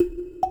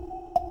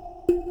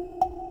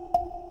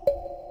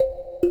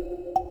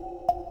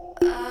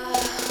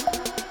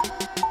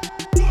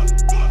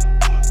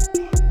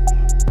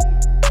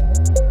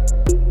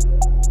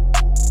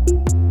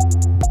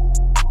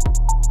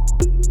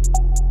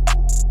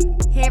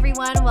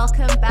everyone.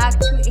 Welcome back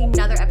to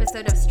another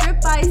episode of Strip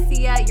by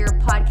Sia, your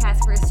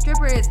podcast for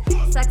strippers,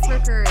 sex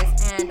workers,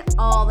 and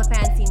all the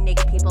fancy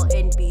naked people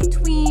in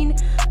between.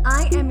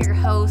 I am your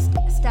host,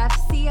 Steph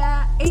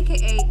Sia,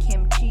 aka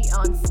Kim Chi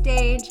on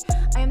stage.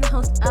 I am the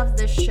host of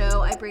the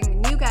show. I bring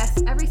new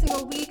guests every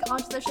single week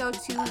onto the show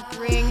to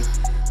bring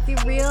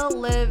the real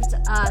lived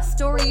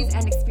stories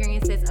and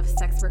experiences of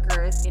sex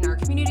workers in our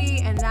community,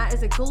 and that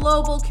is a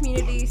global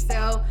community.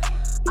 So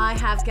I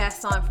have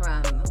guests on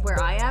from where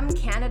I am,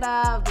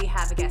 Canada. We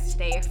have a guest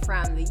today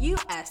from the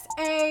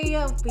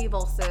USA. We've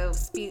also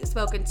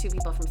spoken to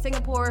people from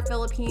Singapore,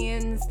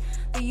 Philippines,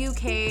 the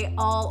UK,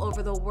 all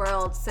over the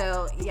world.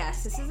 So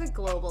yes, this is a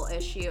global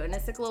issue and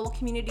it's a global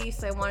community.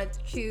 So I wanted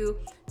to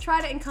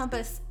try to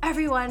encompass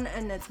everyone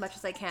and as much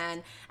as I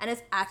can and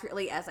as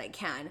accurately as I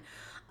can.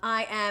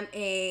 I am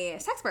a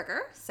sex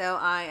worker, so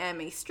I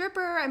am a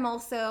stripper. I'm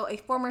also a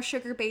former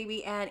sugar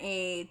baby and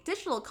a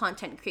digital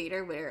content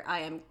creator where I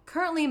am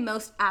currently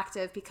most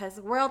active because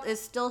the world is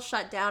still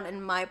shut down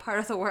in my part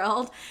of the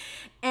world.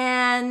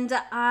 And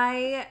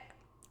I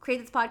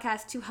create this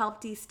podcast to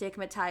help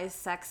destigmatize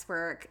sex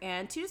work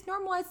and to just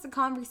normalize the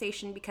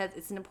conversation because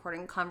it's an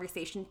important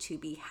conversation to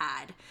be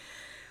had.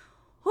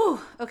 Whew,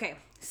 okay,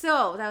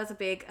 so that was a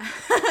big,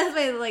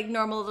 like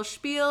normal little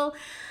spiel.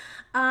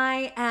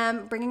 I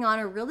am bringing on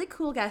a really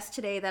cool guest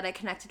today that I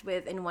connected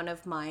with in one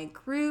of my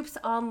groups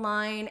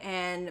online,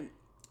 and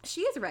she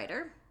is a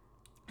writer.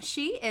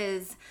 She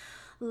is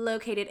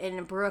located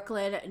in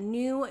Brooklyn,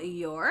 New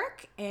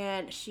York,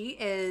 and she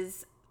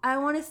is, I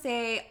want to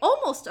say,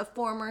 almost a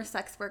former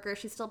sex worker.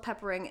 She's still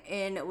peppering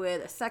in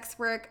with sex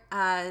work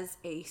as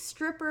a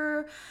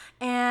stripper,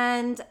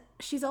 and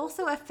she's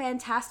also a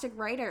fantastic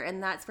writer,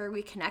 and that's where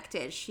we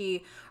connected.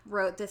 She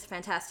wrote this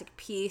fantastic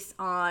piece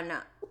on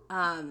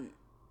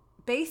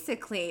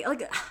basically,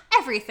 like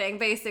everything,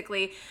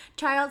 basically.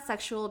 Child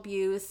sexual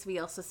abuse. We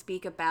also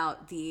speak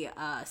about the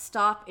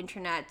Stop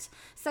Internet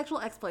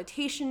Sexual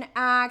Exploitation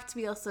Act.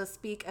 We also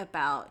speak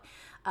about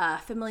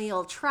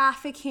familial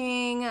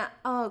trafficking.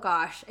 Oh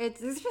gosh,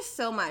 there's just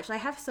so much. I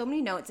have so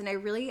many notes and I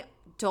really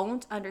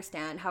don't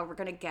understand how we're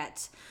going to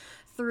get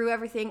through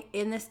everything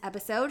in this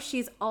episode.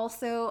 She's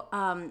also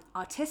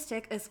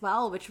autistic as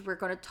well, which we're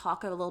going to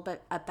talk a little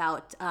bit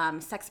about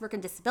sex work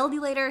and disability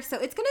later. So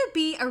it's going to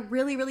be a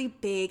really, really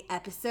big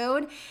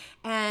episode.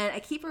 And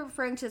I keep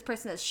referring to this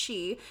person as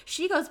she.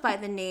 She goes by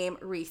the name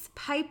Reese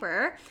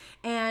Piper.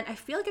 And I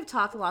feel like I've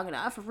talked long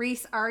enough.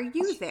 Reese, are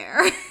you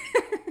there?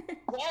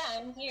 Yeah,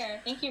 I'm here.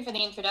 Thank you for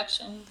the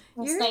introduction.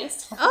 It's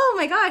nice. Oh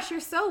my gosh,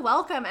 you're so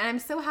welcome. And I'm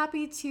so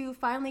happy to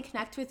finally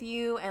connect with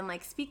you and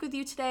like speak with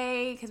you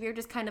today because we were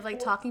just kind of like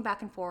talking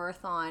back and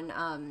forth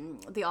on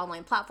the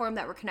online platform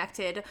that we're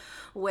connected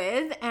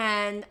with.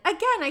 And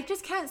again, I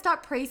just can't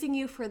stop praising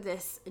you for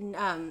this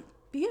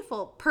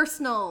beautiful,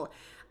 personal,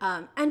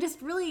 and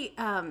just really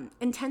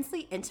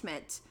intensely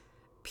intimate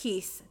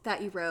piece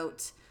that you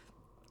wrote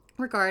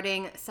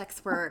regarding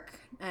sex work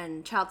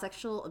and child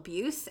sexual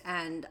abuse.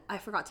 And I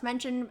forgot to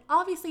mention,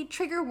 obviously,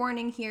 trigger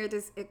warning here.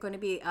 There's going to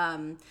be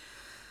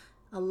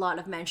a lot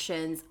of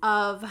mentions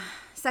of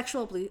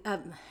sexual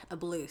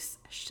abuse.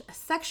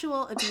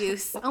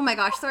 Oh my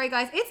gosh, sorry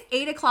guys. It's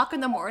 8 o'clock in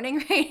the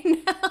morning right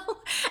now,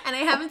 and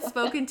I haven't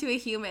spoken to a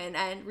human,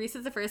 and Reese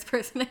is the first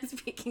person I'm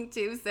speaking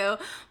to, so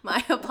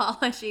my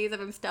apologies if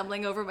I'm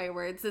stumbling over my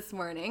words this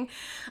morning.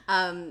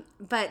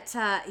 But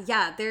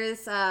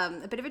there's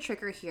a bit of a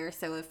trigger here,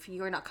 so if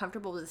you are not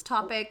comfortable with this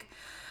topic,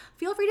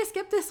 feel free to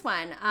skip this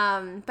one.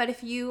 But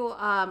if you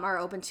are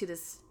open to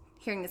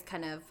hearing this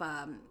kind of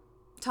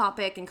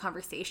topic and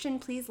conversation,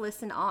 please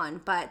listen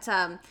on. But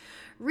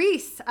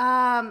Reese,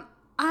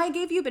 I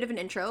gave you a bit of an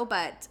intro,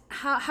 but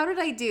how did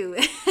I do?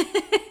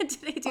 Did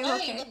I do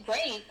okay? You did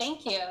great,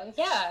 thank you.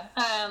 Yeah,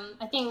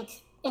 I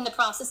think in the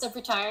process of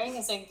retiring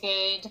is a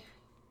good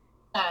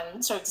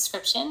sort of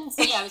description.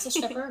 So yeah, I was a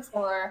stripper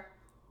for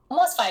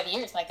almost 5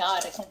 years. My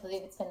God, I can't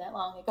believe it's been that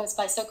long. It goes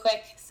by so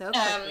quick. So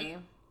quickly.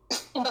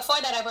 And before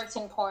that, I worked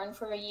in porn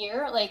for a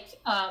year, like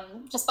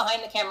just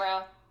behind the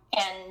camera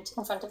and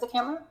in front of the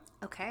camera.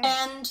 Okay.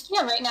 And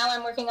yeah, right now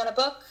I'm working on a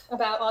book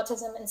about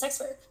autism and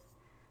sex work.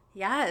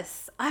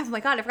 Yes. Oh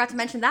my God, I forgot to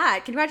mention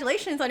that.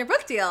 Congratulations on your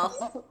book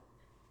deal.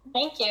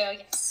 Thank you.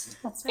 Yes.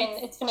 It's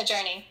been a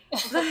journey.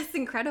 That's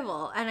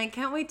incredible. And I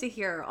can't wait to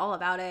hear all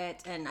about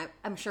it. And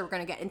I'm sure we're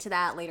going to get into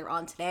that later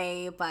on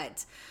today.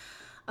 But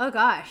oh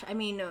gosh, I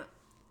mean,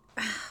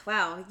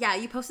 wow. Yeah,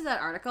 you posted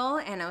that article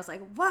and I was like,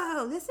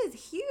 whoa, this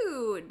is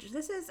huge.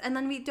 And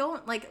then we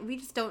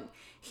just don't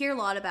hear a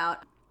lot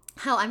about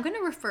how I'm going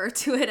to refer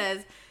to it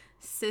as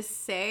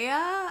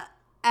SISEA,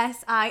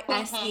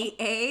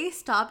 SISEA,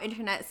 Stop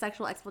Internet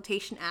Sexual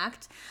Exploitation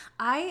Act.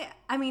 I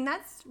mean,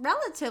 that's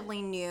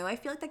relatively new. I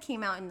feel like that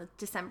came out in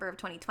December of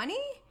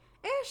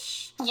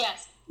 2020-ish.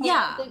 Yes.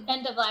 Yeah. The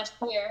end of last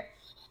year.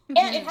 Mm-hmm.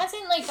 Yeah, it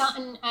hasn't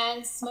gotten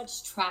as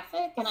much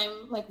traffic, and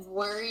I'm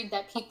worried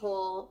that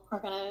people are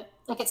gonna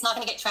it's not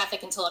gonna get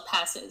traffic until it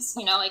passes.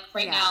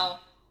 Right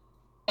now,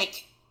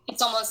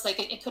 it's almost like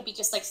it could be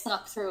just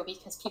snuck through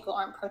because people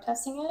aren't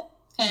protesting it.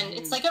 And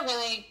it's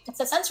it's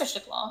a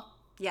censorship law.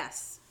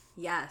 Yes.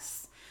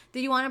 Yes. Do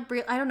you want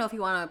to? I don't know if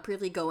you want to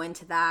briefly go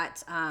into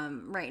that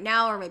right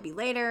now, or maybe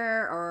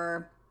later,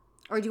 or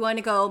do you want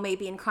to go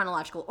maybe in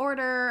chronological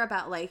order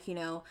about like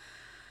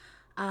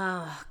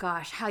oh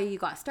gosh, how you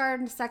got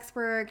started in sex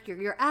work,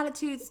 your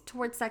attitudes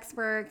towards sex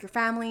work, your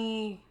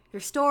family,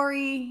 your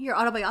story, your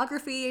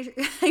autobiography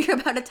you're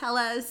about to tell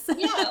us.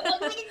 Yeah, well,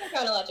 we can go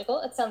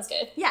chronological. It sounds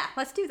good. Yeah,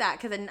 let's do that,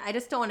 because then I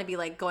just don't want to be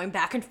like going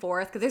back and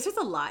forth, because there's just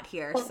a lot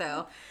here.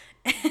 So,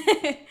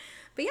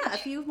 but yeah,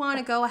 if you want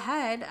to go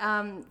ahead,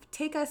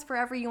 take us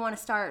wherever you want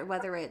to start,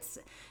 whether it's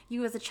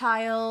you as a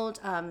child,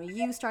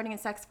 you starting in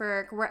sex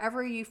work,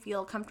 wherever you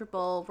feel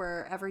comfortable,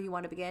 wherever you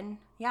want to begin.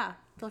 Yeah,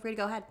 feel free to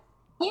go ahead.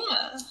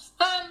 Yeah.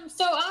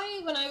 So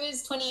when I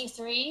was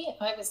 23,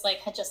 I was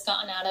like, had just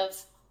gotten out of,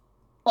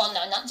 well,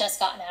 no, not just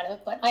gotten out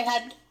of, but I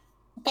had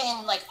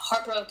been like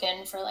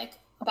heartbroken for like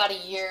about a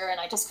year, and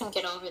I just couldn't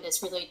get over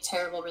this really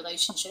terrible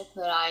relationship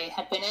that I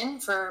had been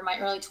in for my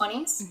early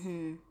 20s.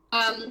 Mm-hmm.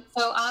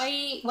 So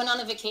I went on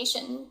a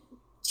vacation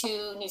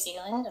to New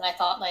Zealand, and I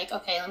thought like,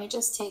 okay, let me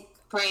just take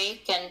a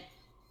break and,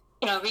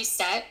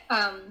 reset.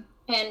 And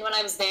when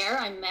I was there,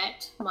 I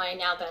met my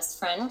now best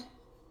friend,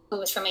 who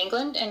was from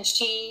England, and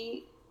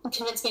she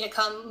convinced me to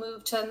come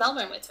move to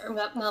Melbourne with her,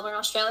 Melbourne,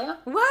 Australia.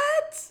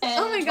 What? And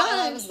oh my god! While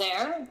I was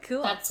there,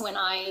 cool. That's when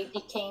I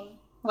became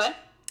what?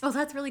 Oh,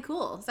 that's really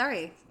cool.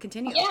 Sorry,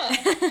 continue.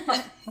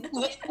 Yeah.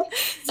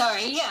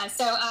 Sorry. Yeah.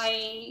 So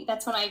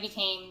that's when I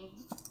became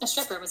a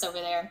stripper. Was over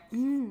there.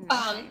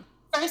 Okay.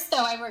 First,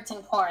 though, I worked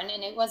in porn,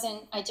 and it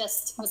wasn't. I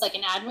just was like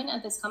an admin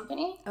at this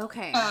company.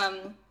 Okay.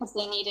 Because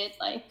they needed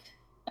like.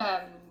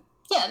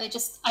 Yeah,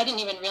 I didn't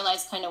even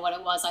realize kind of what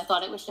it was. I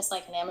thought it was just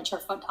like an amateur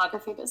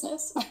photography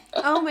business.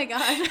 Oh my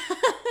god.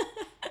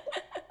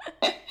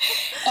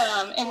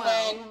 And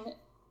then,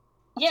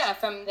 yeah,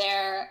 from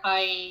there,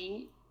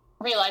 I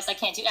realized I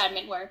can't do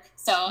admin work.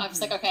 So I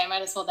was like, okay, I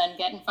might as well then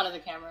get in front of the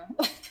camera.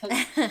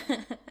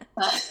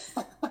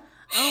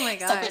 Oh my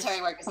god.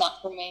 Secretary work is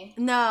not for me.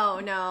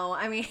 No.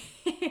 I mean,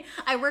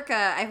 I work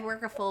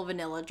a full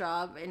vanilla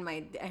job in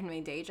my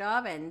day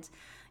job, and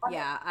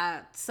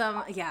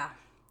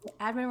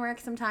admin work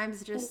sometimes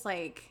is just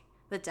like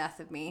the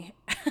death of me.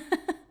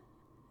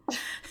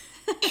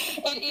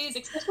 It is,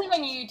 especially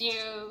when you do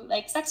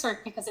like sex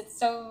work, because it's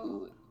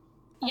so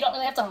you don't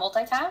really have to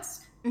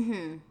multitask.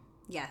 Mm-hmm.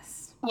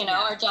 Yes.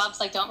 Our jobs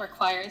like don't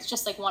require. It's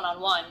just like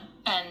one-on-one,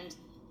 and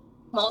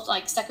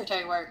like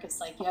secretary work is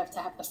like you have to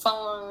have the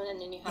phone,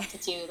 and then you have to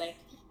do like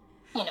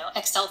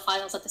Excel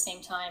files at the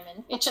same time,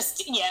 and it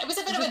just it was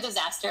a bit of a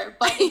disaster,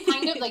 but it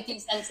kind of like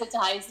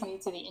desensitized me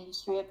to the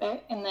industry a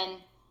bit, and then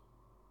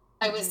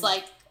I was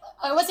like,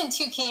 I wasn't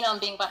too keen on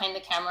being behind the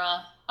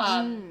camera.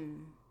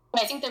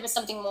 But I think there was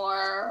something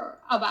more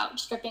about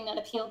stripping that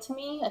appealed to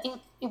me. I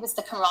think it was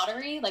the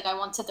camaraderie. Like I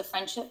wanted the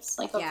friendships,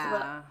 like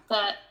that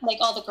like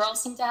all the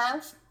girls seem to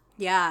have.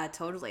 Yeah,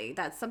 totally.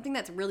 That's something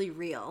that's really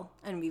real,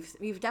 and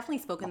we've definitely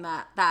spoken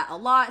that a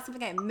lot.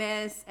 Something I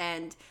miss,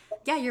 and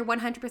yeah, you're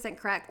 100%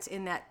 correct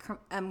in that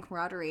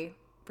camaraderie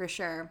for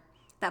sure.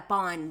 That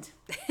bond.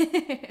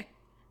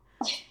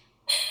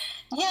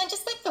 Yeah, and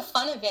just like the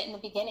fun of it in the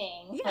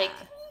beginning. Yeah. Like,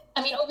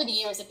 I mean, over the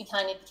years, it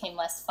kind of became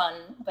less fun,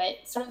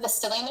 but sort of the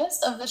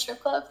silliness of the strip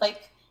club,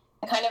 like,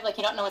 kind of like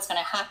you don't know what's going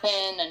to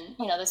happen, and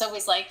there's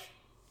always like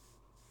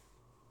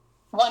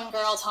one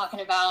girl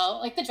talking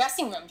about like the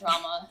dressing room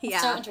drama. Yeah,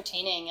 it's so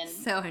entertaining, and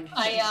so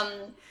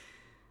entertaining.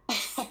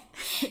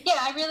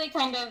 I really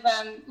kind of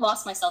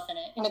lost myself in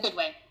it in a good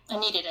way. I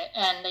needed it,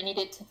 and I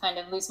needed to kind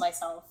of lose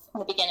myself in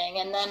the beginning,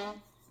 and then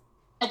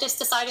I just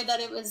decided that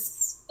it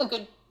was a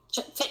good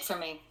fit for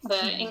me.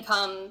 The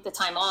income, the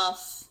time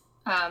off.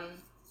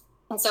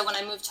 And so when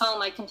I moved home,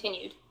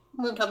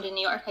 moved home to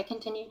New York, I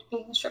continued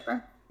being a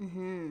stripper.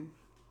 Mm-hmm.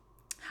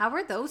 How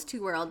were those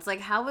two worlds? Like,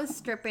 how was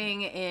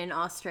stripping in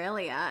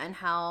Australia, and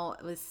how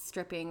was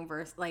stripping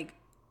versus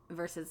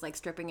like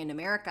stripping in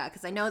America?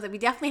 Because I know that we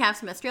definitely have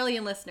some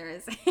Australian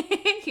listeners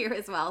here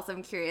as well. So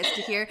I'm curious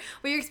to hear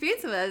what your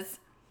experience was.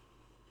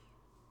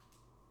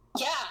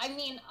 Yeah, I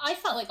mean, I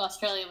felt like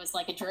Australia was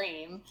like a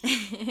dream.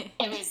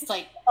 It was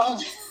like, I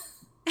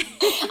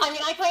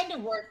mean, I kind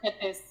of worked at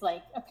this,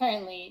 like,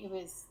 apparently it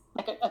was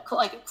like a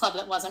club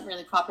that wasn't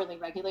really properly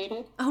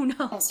regulated. Oh,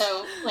 no. And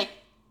so, like,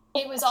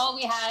 it was all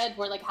we had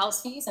were, like,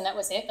 house fees, and that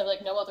was it. There were,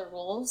 like, no other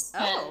rules.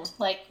 Oh. And,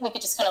 like, we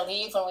could just kind of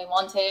leave when we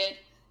wanted.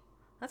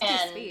 That's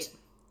pretty sweet.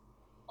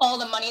 All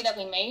the money that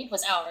we made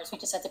was ours. We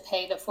just had to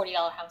pay the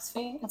 $40 house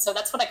fee. And so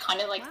that's what I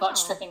kind of, like, thought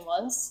stripping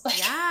was.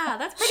 Yeah,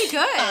 that's pretty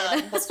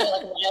good. That's kind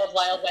of like a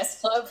Wild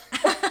West club.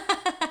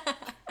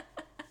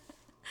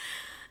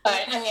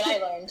 But, I mean, I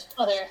learned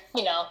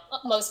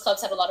most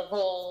clubs have a lot of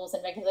rules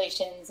and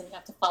regulations, and you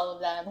have to follow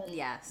them. And,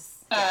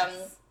 yes. But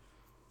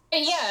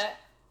yeah,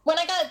 when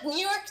I got New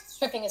York,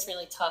 stripping is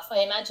really tough. I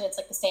imagine it's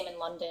like the same in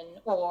London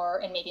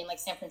and maybe in like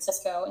San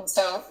Francisco. And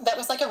so that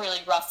was like a really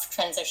rough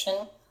transition.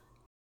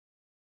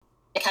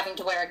 Like having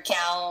to wear a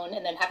gown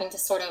and then having to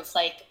sort of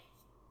like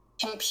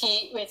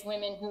compete with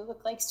women who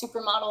look like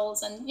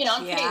supermodels. And,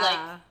 I'm pretty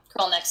like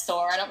girl next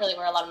door. I don't really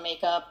wear a lot of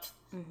makeup.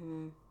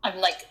 I'm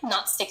like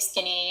not stick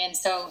skinny. And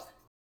so,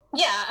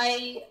 yeah,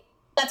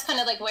 that's kind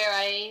of like where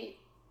I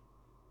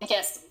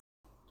guess,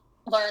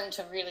 learn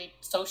to really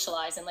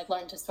socialize and like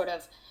learn to sort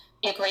of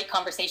be a great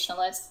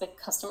conversationalist with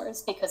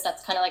customers, because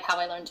that's kind of like how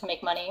I learned to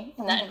make money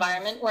in that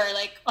environment, where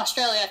like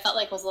Australia I felt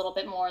like was a little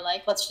bit more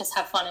like, let's just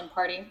have fun and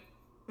party.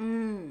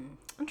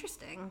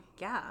 Interesting.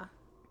 Yeah.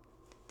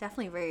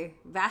 Definitely very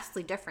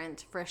vastly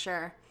different for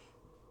sure.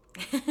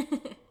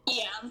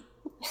 Yeah.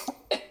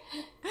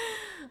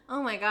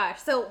 Oh my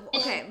gosh. So,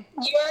 okay.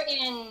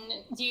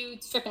 Do you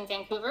strip in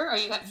Vancouver, or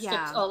you have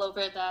strips all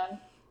over the...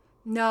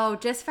 No,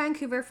 just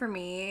Vancouver for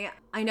me.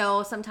 I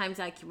know sometimes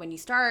like when you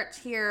start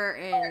here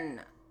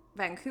in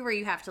Vancouver,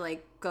 you have to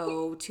like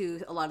go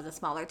to a lot of the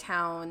smaller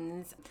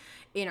towns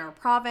in our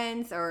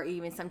province, or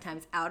even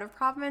sometimes out of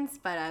province,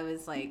 but I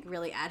was like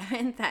really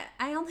adamant that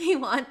I only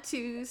want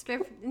to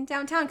strip in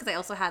downtown, because I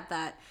also had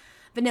that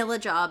vanilla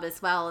job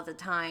as well at the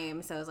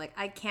time. So I was like,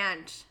 I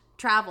can't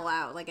travel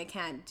out, like I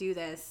can't do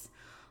this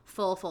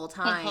full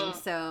time.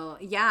 So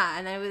yeah,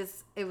 and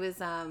it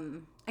was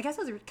I guess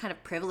I was kind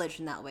of privileged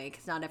in that way,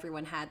 because not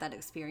everyone had that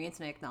experience,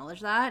 and I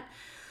acknowledge that.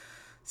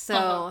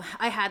 So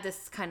I had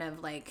this kind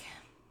of like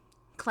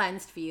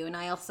cleansed view, and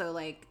I also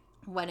like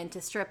went into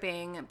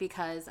stripping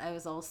because I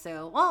was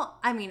also, well,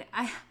 I mean,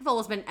 I've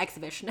always been an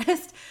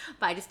exhibitionist,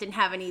 but I just didn't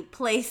have any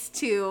place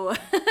to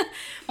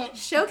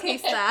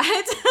showcase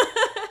that.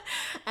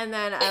 And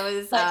then I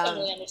was... I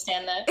totally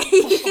understand that.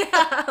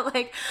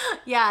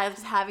 I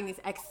was having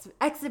these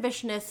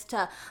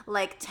exhibitionist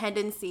like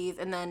tendencies,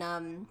 and then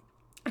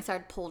I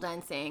started pole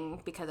dancing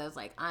because I was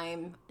like,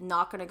 I'm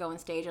not going to go on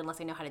stage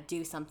unless I know how to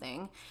do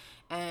something.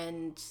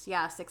 And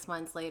 6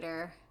 months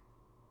later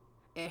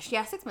ish,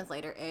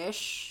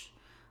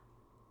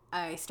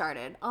 I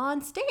started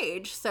on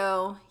stage.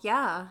 So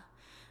yeah,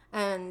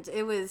 and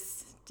it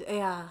was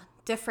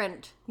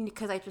different,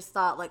 because I just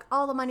thought like,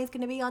 all the money's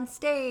gonna be on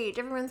stage,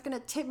 everyone's gonna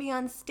tip me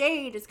on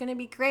stage, it's gonna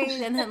be great.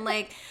 And then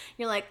like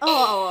you're like,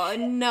 oh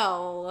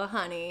no,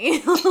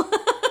 honey.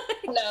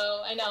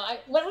 No, I know.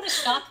 What a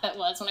shock that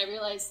was when I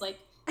realized like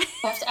I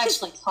have to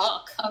actually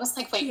talk. I was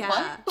like, wait,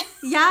 what?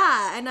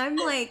 Yeah, and I'm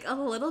like a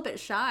little bit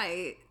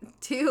shy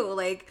too,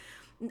 like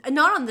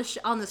not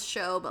on this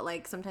show, but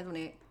like sometimes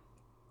when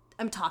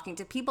I'm talking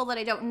to people that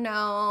I don't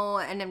know,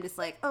 and I'm just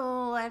like,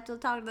 oh, I have to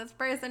talk to this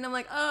person. I'm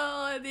like,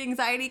 oh, the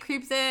anxiety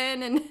creeps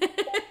in, and yeah,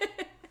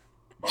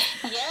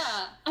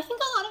 I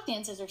think a lot of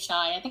dancers are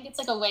shy. I think it's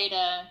like a way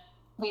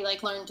we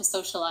like learn to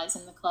socialize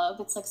in the club.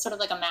 It's like sort of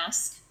like a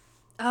mask.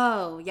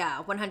 Oh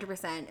yeah,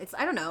 100%. It's,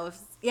 I don't know,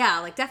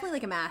 like definitely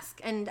like a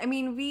mask. And I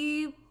mean,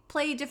 we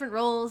play different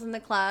roles in the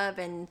club,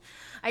 and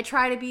I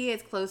try to be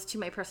as close to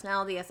my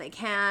personality as I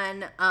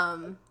can.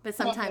 But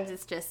sometimes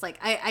it's just like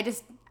I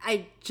just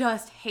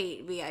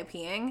hate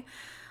VIPing.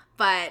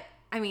 But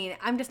I mean,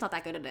 I'm just not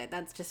that good at it.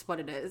 That's just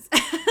what it is.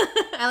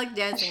 I like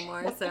dancing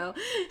more, so.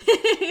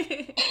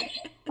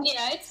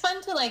 Yeah, it's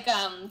fun to like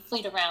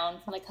fleet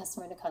around from like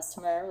customer to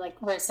customer, like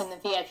versus the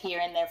VIP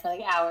are in there for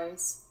like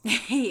hours.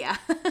 Yeah.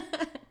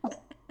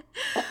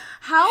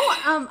 How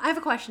I have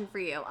a question for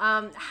you.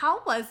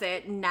 How was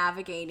it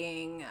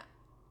navigating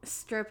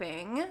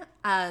stripping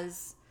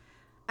as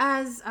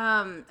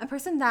a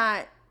person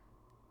that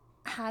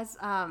has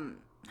oh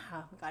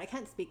my god, I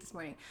can't speak this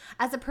morning.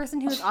 As a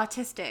person who is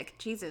autistic,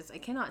 Jesus, I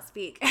cannot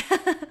speak.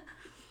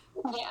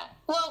 Yeah.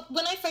 Well,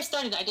 when I first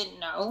started, I didn't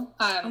know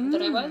that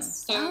I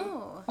was.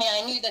 So yeah,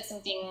 I knew that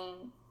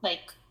something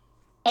like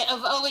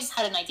I've always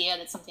had an idea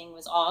that something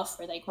was off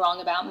or like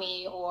wrong about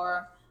me,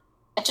 or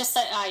just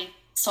that I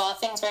saw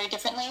things very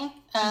differently.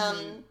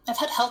 I've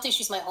had health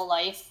issues my whole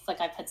life.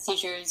 Like I've had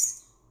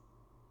seizures,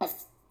 I've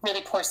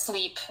really poor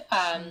sleep,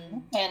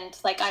 and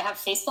like I have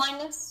face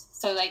blindness.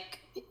 So like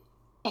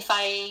if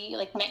I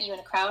like met you in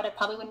a crowd, I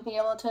probably wouldn't be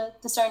able to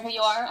discern who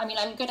you are. I mean,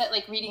 I'm good at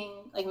like reading,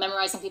 like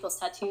memorizing people's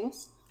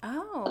tattoos.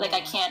 Oh. But, like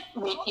I can't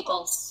read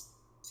people's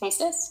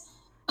faces.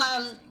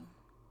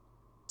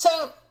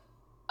 So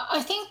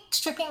I think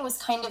stripping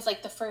was kind of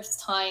like the first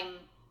time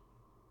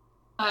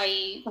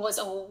I was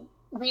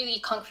really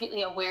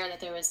concretely aware that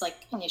there was like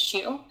an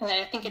issue, and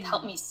I think it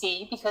helped me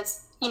see,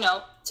 because you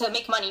know, to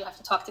make money you have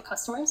to talk to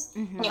customers,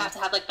 and you have to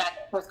have like back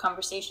and forth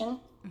conversation,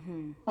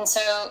 and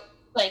so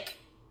like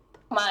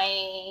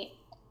my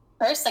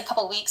first like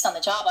couple weeks on the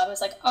job, I was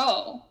like,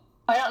 oh,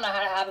 I don't know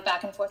how to have a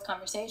back and forth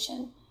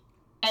conversation.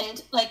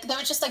 And like there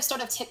were just like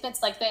sort of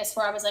tidbits like this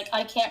where I was like,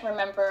 I can't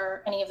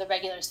remember any of the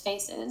regulars'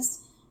 faces,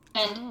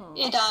 and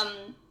it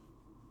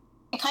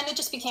kind of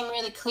just became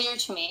really clear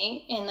to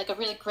me in like a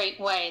really great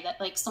way that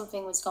like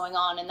something was going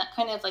on, and that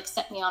kind of like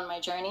set me on my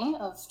journey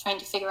of trying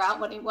to figure out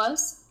what it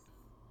was.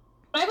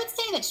 But I would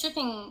say that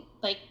stripping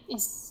like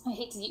is, I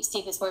hate to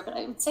say this word, but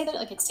I would say that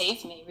like it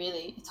saved me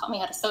really. It taught me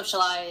how to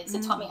socialize.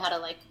 It taught me how to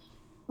like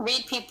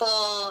read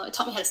people. It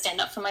taught me how to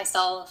stand up for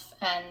myself,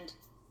 and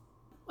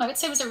I would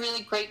say it was a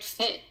really great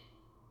fit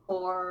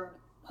for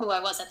who I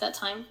was at that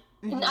time.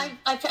 And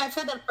I've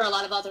heard that for a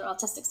lot of other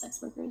autistic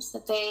sex workers,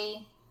 that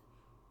they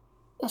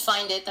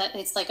find it, that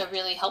it's like a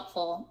really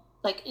helpful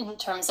like in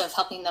terms of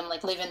helping them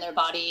like live in their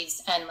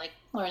bodies and like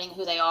learning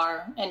who they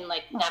are and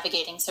like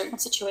navigating certain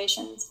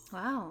situations.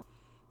 Wow.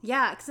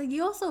 Yeah, because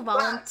you also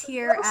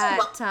volunteer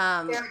at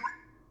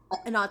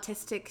an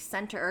autistic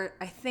center, or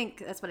I think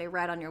that's what I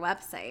read on your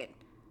website.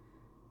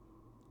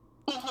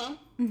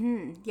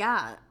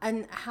 Yeah.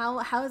 And how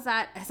has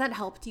that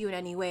helped you in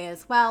any way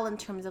as well, in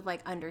terms of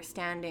like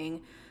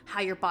understanding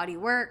how your body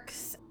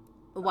works,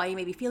 why you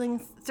may be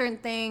feeling certain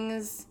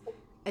things,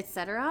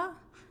 etc.?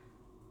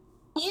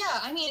 Yeah,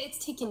 I mean,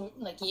 it's taken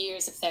like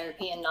years of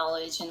therapy and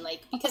knowledge, and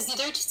like because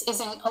there just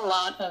isn't a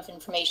lot of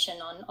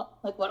information on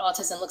like what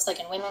autism looks like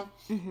in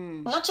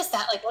women. Not just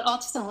that, like what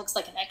autism looks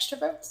like in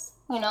extroverts.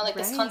 You know, like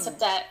this concept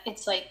that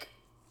it's like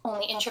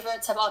only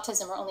introverts have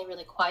autism, or only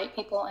really quiet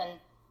people, and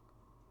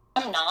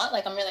I'm not.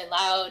 Like I'm really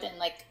loud and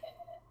like,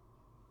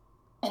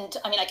 and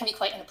I mean, I can be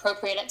quite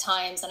inappropriate at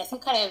times, and I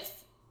think kind of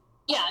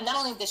not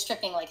only the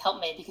stripping like helped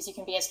me because you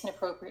can be as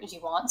inappropriate as you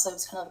want, so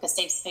it's kind of like a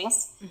safe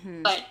space,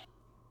 but.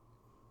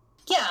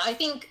 Yeah, I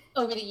think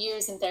over the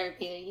years in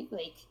therapy,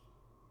 like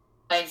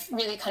I've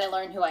really kind of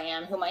learned who I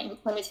am, who my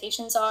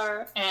limitations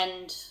are,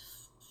 and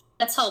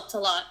that's helped a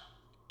lot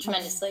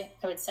tremendously,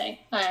 I would say.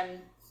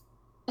 And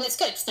it's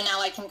good. So now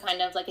I can kind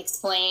of like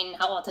explain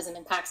how autism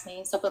impacts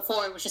me. So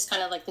before it was just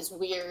kind of like this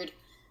weird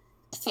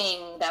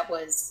thing that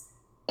was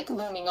like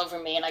looming over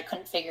me, and I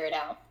couldn't figure it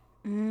out.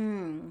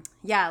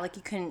 Yeah, like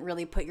you couldn't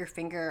really put your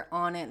finger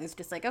on it. It's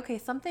just like, okay,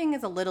 something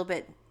is a little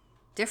bit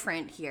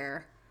different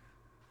here.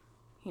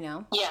 You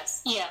know?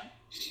 Yes, yeah.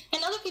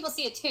 And other people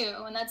see it too,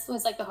 and that's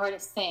was like the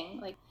hardest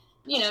thing. Like,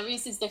 you know,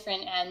 Reese is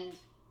different,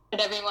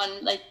 but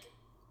everyone like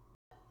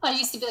I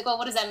used to be like, well,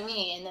 what does that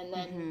mean? And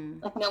then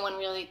like no one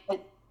really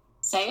could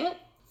say it.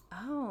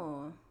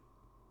 Oh,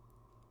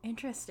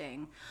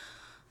 interesting.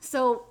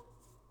 So,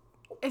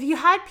 if you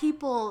had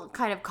people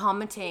kind of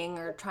commenting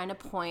or trying to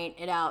point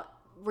it out,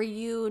 were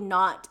you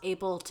not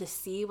able to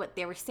see what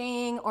they were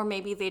saying, or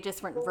maybe they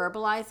just weren't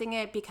verbalizing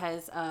it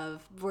because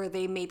were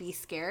they maybe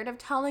scared of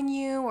telling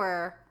you,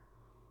 or?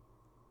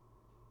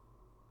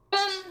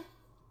 I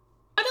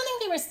don't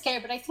think they were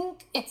scared, but I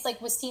think it's like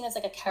was seen as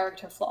like a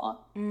character flaw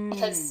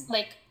because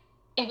like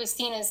it was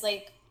seen as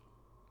like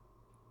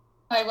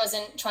I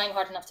wasn't trying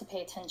hard enough to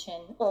pay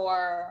attention,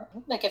 or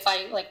like if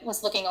I like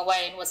was looking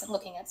away and wasn't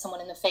looking at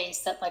someone in the face,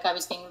 that like I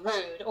was being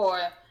rude, or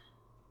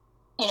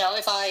you know,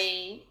 if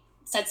I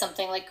said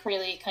something like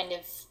really kind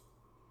of,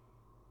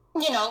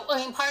 you know, I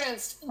mean, part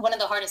of one of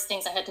the hardest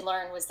things I had to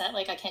learn was that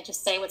like I can't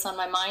just say what's on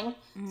my mind.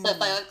 So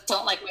if I like,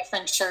 don't like my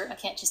friend's shirt, I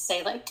can't just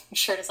say like your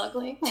shirt is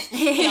ugly.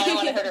 You know, I don't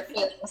want to hurt her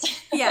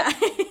feelings. Yeah.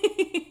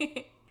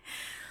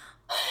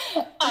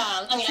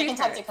 I mean, I can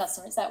talk to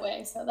customers that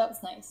way, so that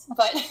was nice.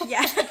 But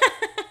yeah,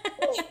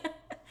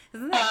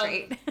 isn't that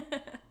great?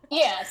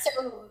 Yeah,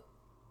 so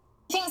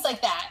things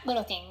like that,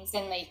 little things,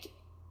 and like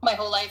my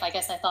whole life, I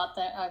guess I thought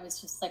that I was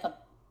just like a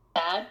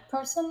bad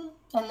person,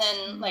 and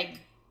then like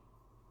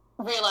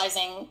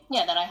realizing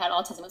that I had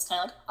autism was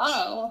kind of like,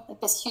 oh,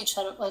 like this huge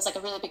it was like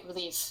a really big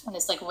relief, and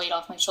this like weight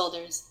off my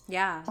shoulders,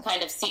 to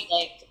kind of see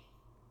like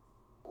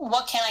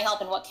what can I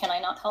help and what can I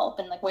not help,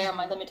 and like where are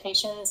my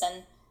limitations.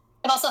 And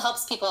it also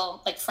helps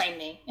people like frame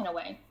me in a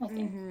way, I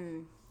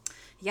think.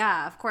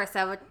 Yeah, of course,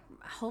 that would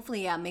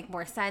hopefully make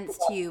more sense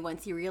to you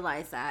once you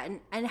realize that.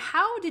 And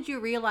how did you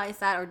realize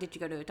that, or did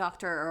you go to a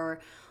doctor,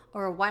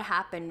 or what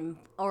happened,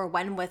 or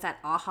when was that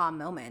aha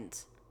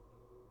moment?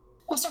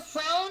 It was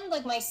around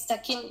like my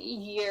second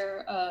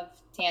year of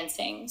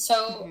dancing.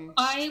 So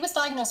I was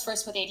diagnosed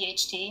first with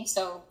ADHD.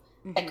 So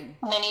like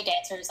many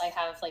dancers, I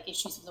have like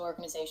issues with the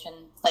organization.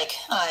 Like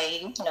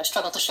I,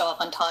 struggle to show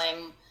up on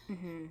time.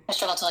 I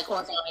struggle to like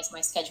organize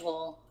my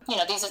schedule.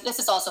 This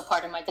is also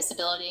part of my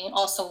disability, and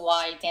also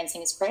why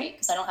dancing is great,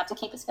 because I don't have to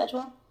keep a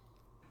schedule.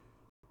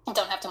 I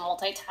don't have to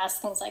multitask,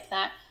 things like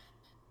that.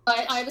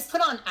 But I was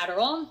put on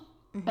Adderall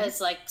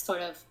as like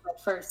sort of my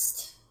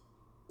first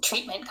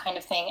treatment kind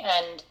of thing,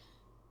 and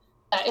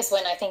that is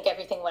when I think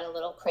everything went a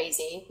little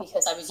crazy,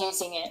 because I was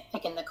using it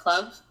like in the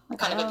club,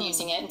 kind of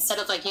abusing it, instead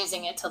of like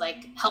using it to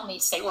like help me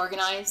stay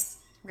organized.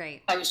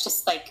 Right. I was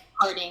just like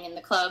partying in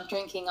the club,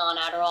 drinking on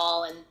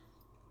Adderall, and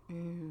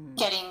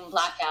getting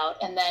blackout.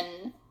 And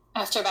then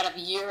after about a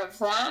year of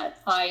that,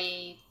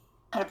 I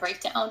had a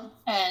breakdown,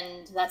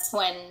 and that's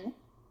when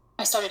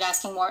I started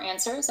asking more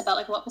answers about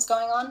like what was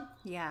going on.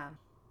 Yeah.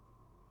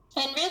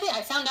 And really,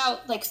 I found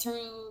out like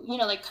through,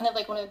 like kind of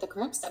like one of the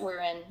groups that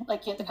we're in,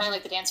 like the kind of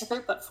like the dancer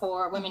group, but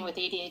for women with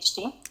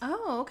ADHD.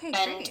 Oh, okay,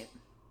 great.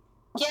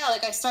 Yeah,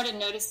 like I started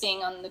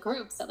noticing on the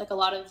groups that like a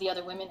lot of the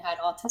other women had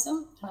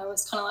autism, and I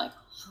was kind of like,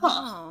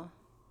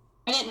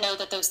 I didn't know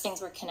that those things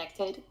were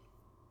connected.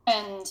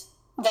 And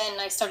then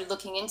I started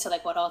looking into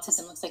like what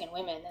autism looks like in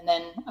women, and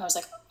then I was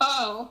like,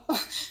 oh,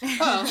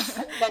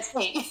 that's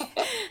me.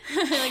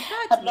 Like,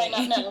 that's me.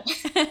 I know.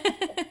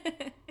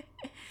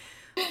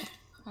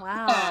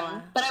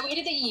 Wow. But I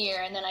waited a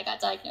year, and then I got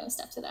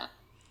diagnosed after that.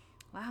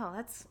 Wow,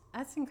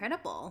 that's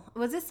incredible.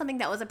 Was this something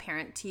that was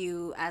apparent to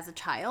you as a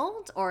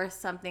child, or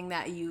something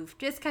that you've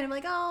just kind of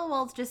like, oh,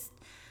 well,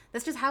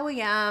 that's just how I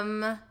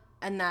am?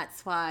 and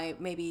that's why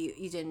maybe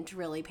you didn't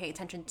really pay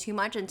attention too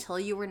much until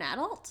you were an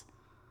adult?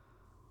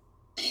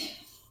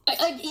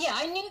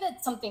 I knew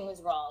that something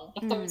was wrong.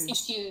 Like, there was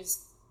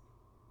issues.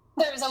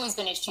 There's always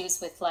been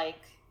issues with, like,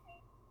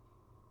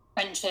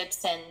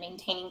 friendships and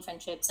maintaining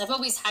friendships. I've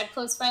always had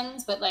close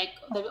friends, but, like,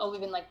 they've always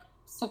been, like,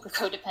 super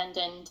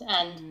codependent,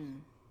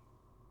 and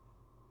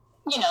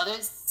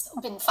there's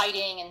been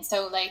fighting, and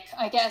so, like,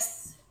 I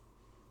guess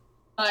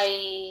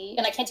I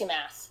can't do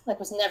math. Like,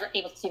 was never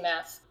able to do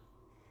math.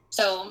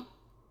 So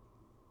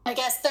I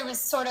guess there was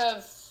sort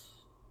of,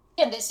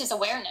 this just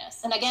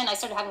awareness. And again, I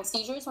started having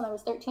seizures when I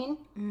was 13,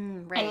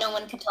 right. and no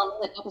one could tell me,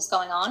 like, what was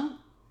going on.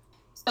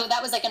 So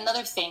that was, like,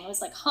 another thing. It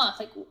was like,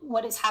 like,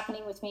 what is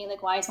happening with me?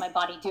 Like, why is my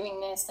body doing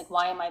this? Like,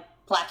 why am I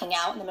blacking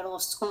out in the middle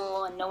of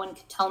school and no one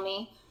could tell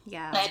me?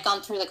 Yeah. And I had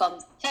gone through, like, all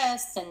these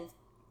tests,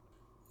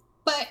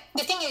 but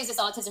the thing is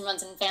autism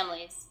runs in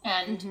families,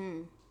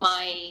 and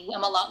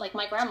I'm a lot like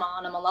my grandma,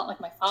 and I'm a lot like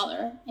my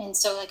father. And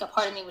so, like, a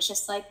part of me was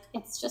just like,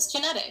 it's just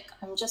genetic.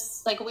 I'm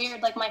just, like,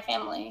 weird like my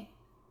family.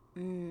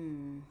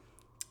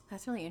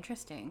 That's really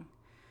interesting.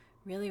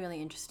 Really,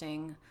 really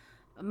interesting.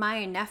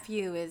 My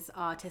nephew is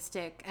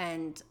autistic,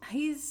 and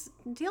he's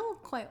still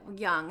quite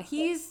young.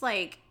 He's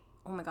like,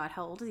 oh my God,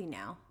 how old is he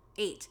now?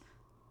 8.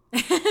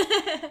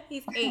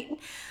 He's 8.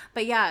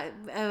 But yeah,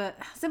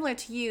 similar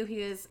to you,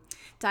 he was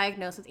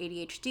diagnosed with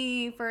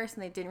ADHD first,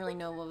 and they didn't really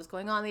know what was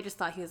going on. They just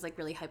thought he was, like,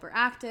 really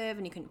hyperactive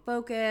and he couldn't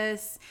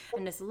focus,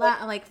 and just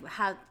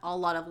had a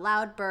lot of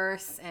loud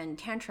bursts and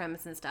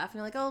tantrums and stuff. And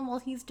you're like, oh, well,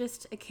 he's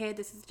just a kid.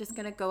 This is just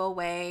gonna go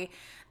away.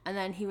 And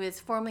then he was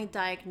formally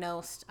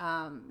diagnosed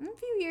a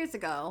few years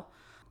ago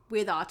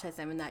with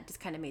autism, and that just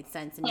kind of made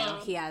sense. And now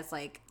he has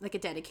like a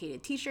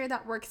dedicated teacher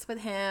that works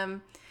with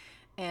him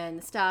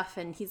and stuff,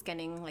 and he's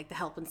getting, like, the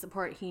help and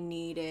support he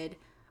needed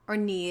or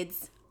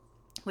needs,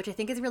 which I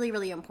think is really,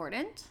 really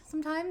important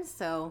sometimes.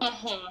 So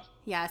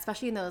yeah,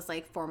 especially in those,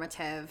 like,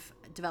 formative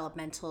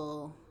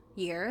developmental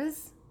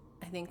years,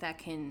 I think that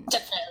can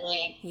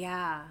definitely.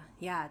 Yeah,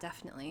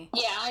 definitely.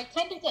 Yeah, I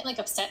kind of get, like,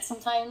 upset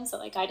sometimes that,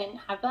 like, I didn't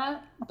have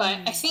that, but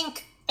I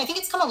think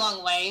it's come a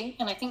long way.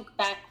 And I think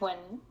back when,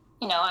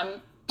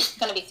 I'm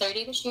gonna be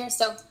 30 this year,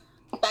 so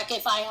back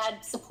if I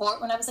had support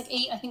when I was, like,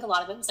 8, I think a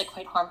lot of it was, like,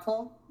 quite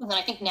harmful. And then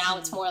I think now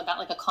it's more about,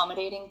 like,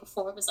 accommodating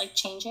before it was, like,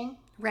 changing.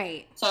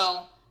 Right.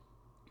 So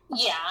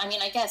yeah, I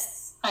mean, I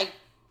guess I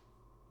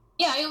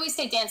always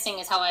say dancing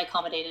is how I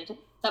accommodated.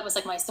 That was,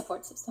 like, my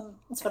support system.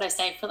 That's what I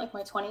say for, like,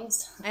 my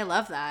 20s. I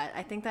love that.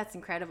 I think that's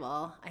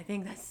incredible. I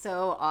think that's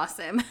so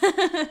awesome.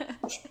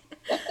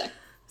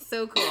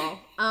 So cool.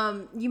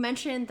 You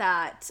mentioned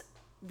that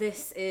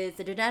this is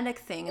a genetic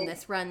thing, and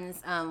this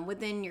runs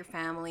within your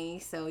family.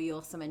 So you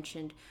also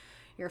mentioned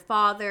your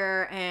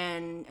father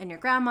and your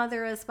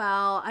grandmother as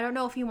well. I don't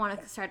know if you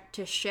want to start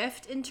to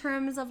shift in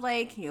terms of,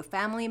 like,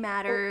 family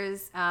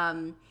matters,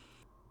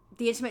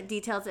 the intimate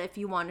details if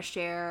you want to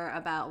share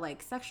about,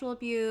 like, sexual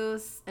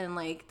abuse and,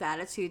 like, the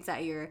attitudes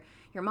that your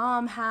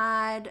mom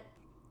had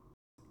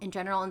in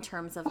general, in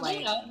terms of,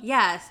 like,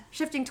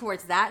 shifting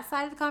towards that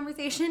side of the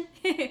conversation,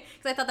 because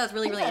I thought that was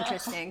really, really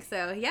interesting.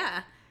 So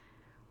yeah,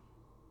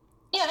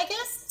 I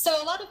guess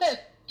so. A lot of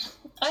it,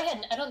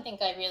 I don't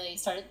think I really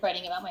started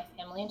writing about my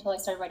family until I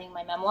started writing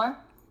my memoir.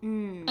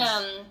 And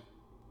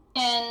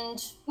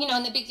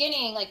in the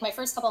beginning, like, my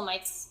first couple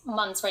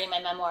months writing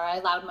my memoir, I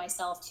allowed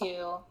myself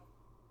to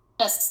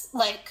just,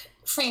 like,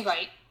 free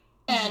write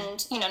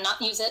and not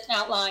use it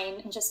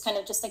outline, and just kind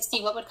of just, like,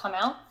 see what would come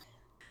out.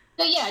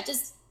 But yeah,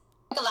 just,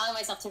 like, allowing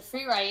myself to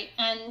free write.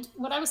 And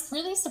what I was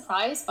really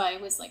surprised by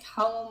was, like,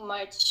 how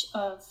much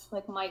of,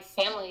 like, my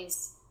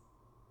family's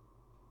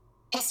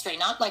history,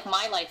 not, like,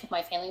 my life with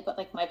my family, but,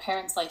 like, my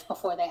parents' life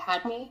before they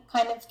had me,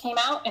 kind of came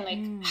out, and,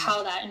 like,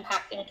 how that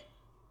impacted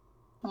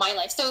my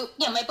life. So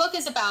yeah, my book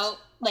is about,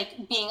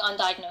 like, being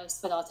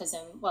undiagnosed with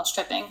autism while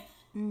stripping.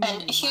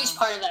 And a huge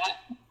part of that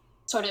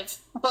sort of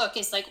book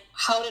is, like,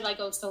 how did I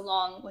go so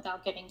long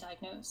without getting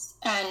diagnosed?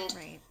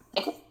 And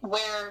like,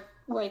 where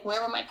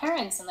were my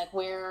parents, and, like,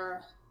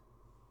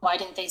 why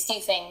didn't they see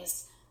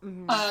things?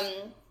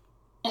 And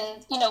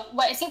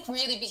what I think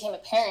really became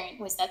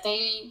apparent was that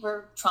they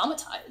were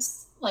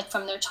traumatized, like,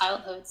 from their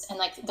childhoods, and,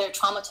 like, their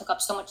trauma took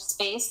up so much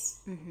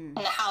space in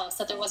the house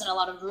that there wasn't a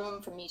lot of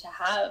room for me to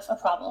have a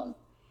problem.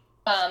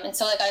 And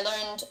so, like, I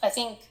learned, I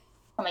think,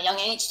 from a young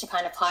age to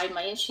kind of hide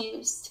my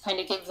issues, to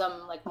kind of give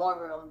them, like, more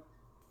room.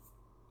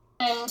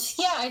 And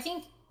yeah, I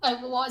think I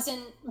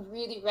wasn't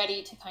really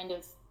ready to kind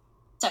of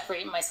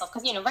separate myself,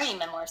 because, writing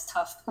memoir is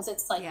tough, because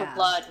it's, like, with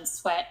blood and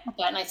sweat.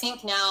 And I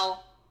think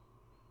now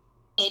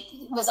I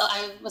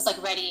was,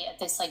 like, ready at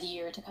this, like,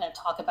 year to kind of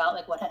talk about,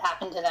 like, what had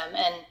happened to them.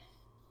 And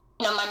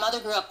my mother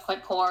grew up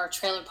quite poor,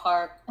 trailer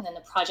park, and then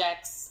the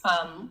projects,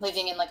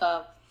 living in, like,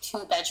 a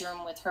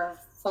 2-bedroom with her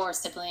 4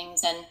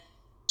 siblings. And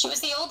she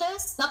was the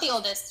oldest, not the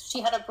oldest. She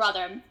had a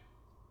brother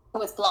who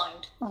was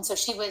blind. And so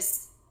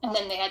and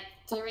then they had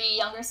 3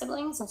 younger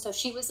siblings. And so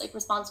she was, like,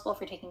 responsible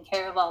for taking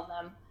care of all of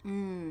them.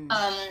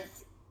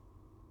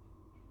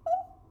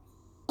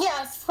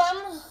 Yeah,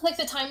 from, like,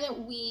 the time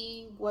that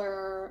we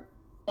were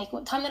like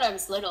one time that I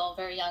was little,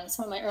 very young,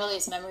 some of my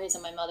earliest memories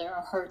of my mother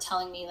are her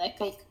telling me like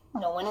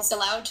no one is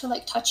allowed to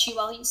like touch you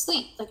while you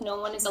sleep. Like no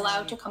one is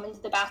allowed to come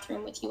into the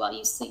bathroom with you while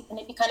you sleep. And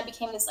it kind of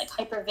became this like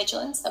hyper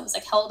vigilance that was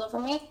like held over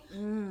me.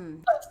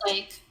 Of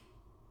like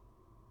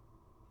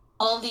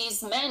all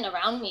these men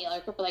around me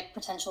like were like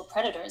potential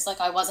predators. Like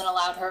I wasn't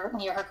allowed her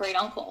near her great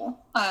uncle.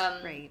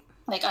 Right.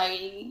 Like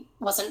I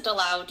wasn't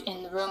allowed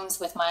in the rooms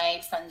with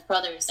my friend's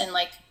brothers, and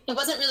like it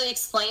wasn't really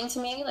explained to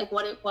me like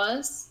what it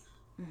was.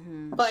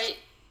 But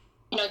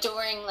you know,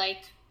 during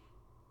like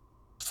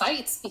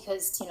fights,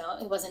 because you know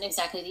it wasn't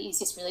exactly the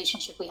easiest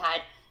relationship we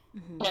had,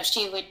 you know,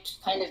 she would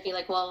kind of be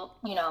like, well,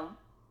 you know,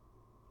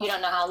 you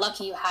don't know how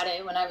lucky you had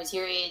it. When I was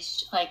your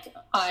age, like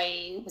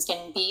I was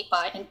getting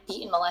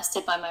beaten,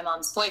 molested by my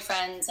mom's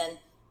boyfriends, and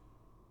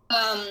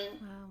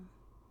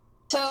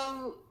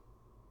so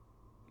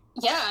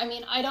yeah, I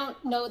mean, I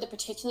don't know the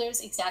particulars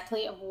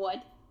exactly of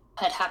what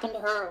had happened to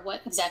her or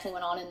what exactly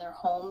went on in their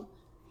home,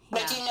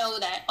 but I do know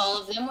that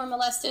all of them were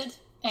molested,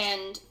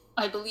 and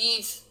I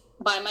believe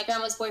by my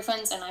grandma's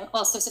boyfriends, and I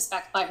also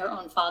suspect by her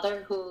own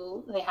father,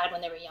 who they had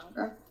when they were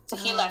younger. So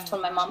he left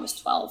when my mom was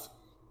 12.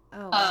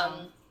 Oh,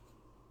 wow.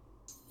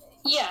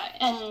 Yeah,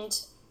 and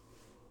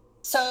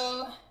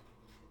so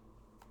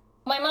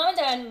my mom and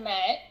dad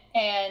met,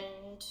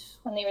 and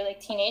when they were like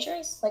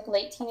teenagers, like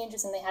late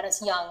teenagers, and they had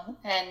us young,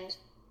 and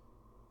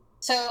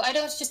so I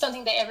just don't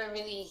think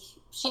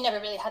she never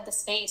really had the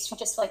space. She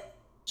just like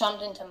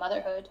jumped into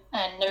motherhood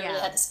and never really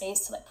had the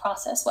space to like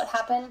process what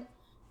happened.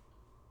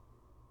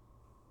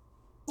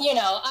 You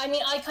know, I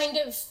mean, I kind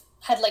of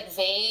had like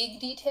vague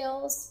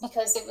details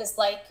because it was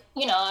like,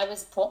 you know, I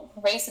was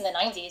raised in the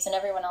 90s and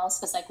everyone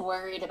else was like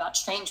worried about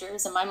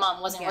strangers, and my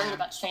mom wasn't worried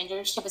about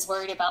strangers. She was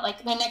worried about like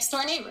the next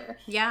door neighbor.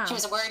 Yeah. She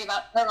was worried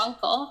about her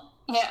uncle.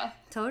 Yeah.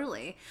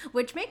 Totally.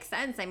 Which makes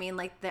sense. I mean,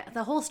 like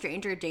the whole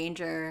stranger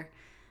danger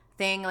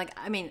thing, like,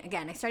 I mean,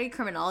 again, I studied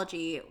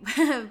criminology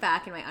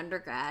back in my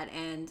undergrad,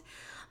 and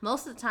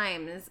most of the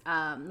times,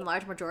 the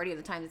large majority of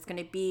the time, it's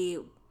going to be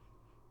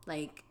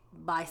like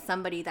by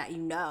somebody that you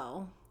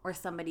know, or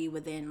somebody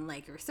within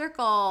like your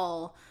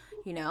circle,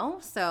 you know?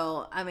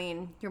 So, I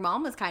mean, your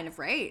mom was kind of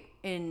right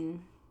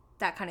in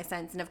that kind of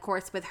sense. And of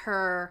course, with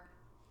her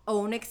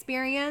own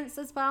experience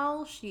as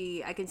well,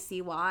 I can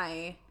see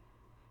why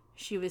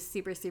she was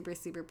super, super,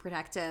 super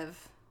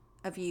protective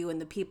of you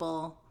and the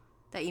people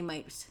that you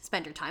might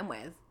spend your time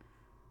with.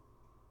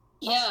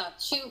 Yeah,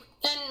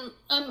 and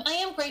I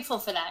am grateful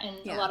for that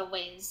in a lot of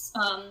ways.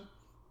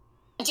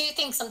 I do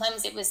think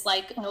sometimes it was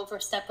like an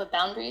overstep of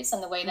boundaries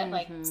and the way that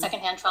like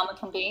secondhand trauma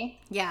can be.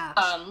 Yeah.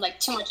 Like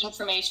too much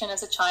information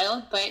as a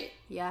child, but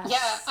yeah,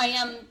 I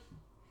am.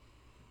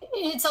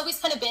 It's always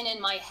kind of been in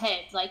my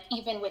head, like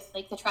even with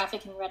like the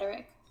trafficking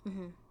rhetoric,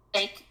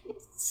 like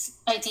this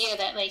idea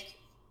that like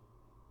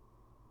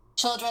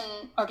children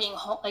are being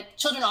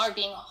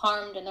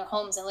harmed in their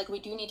homes, and like we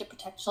do need to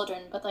protect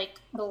children, but like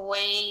the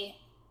way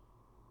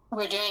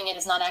we're doing it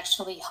is not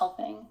actually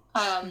helping.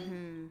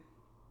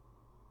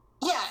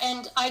 Yeah,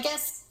 and I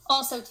guess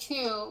also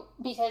too,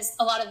 because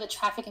a lot of the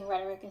trafficking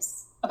rhetoric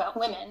is about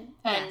women,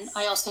 and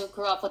I also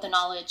grew up with the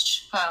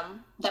knowledge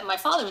that my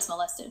father was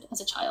molested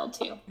as a child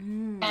too,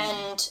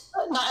 and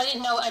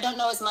I don't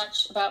know as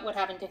much about what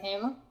happened to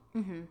him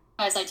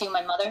as I do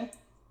my mother,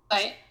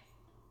 but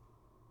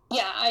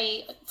yeah,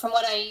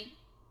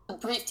 the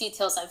brief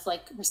details I've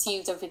like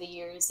received over the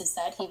years is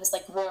that he was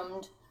like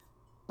groomed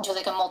into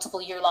like a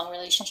multiple year-long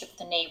relationship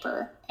with a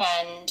neighbor,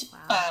 and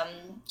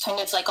kind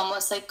of like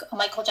almost like a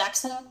Michael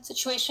Jackson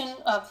situation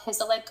of his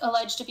like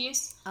alleged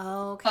abuse.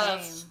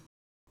 Okay.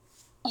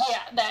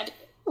 That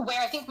where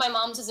I think my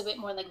mom's is a bit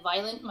more like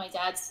violent. My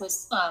dad's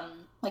was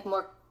like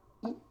more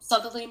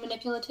subtly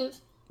manipulative.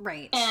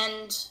 Right.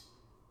 And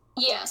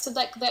yeah, so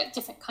like that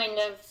different kind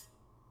of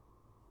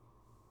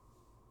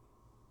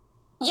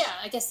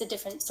I guess the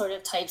different sort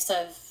of types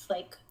of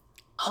like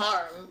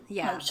harm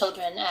on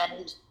children,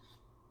 and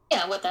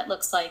what that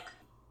looks like.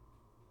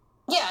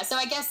 Yeah, so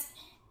I guess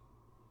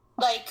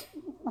like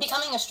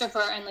becoming a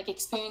stripper and like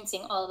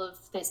experiencing all of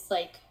this,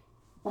 like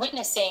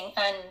witnessing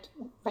and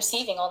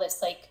receiving all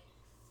this, like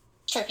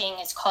stripping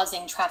is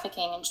causing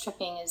trafficking, and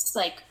stripping is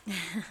like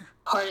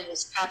part of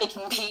this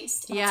trafficking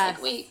piece. And it's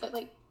like, wait, but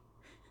like,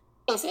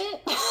 is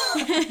it?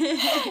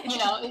 You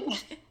know?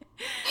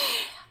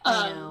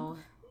 I know.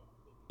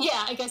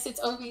 Yeah, I guess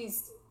it's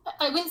always,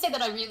 I wouldn't say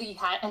that I really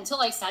had,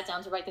 until I sat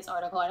down to write this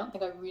article, I don't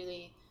think I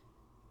really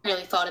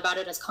thought about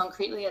it as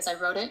concretely as I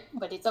wrote it,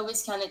 but it's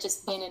always kind of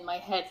just been in my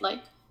head,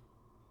 like,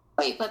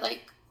 wait, but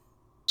like,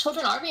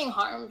 children are being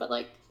harmed, but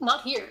like,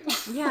 not here.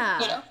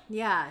 Yeah. You know?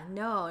 Yeah.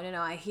 No,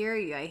 I hear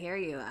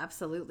you.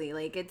 Absolutely.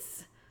 Like,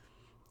 it's,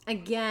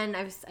 again,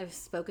 I've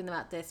spoken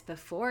about this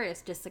before.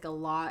 It's just like a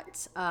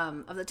lot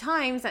of the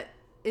times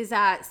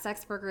that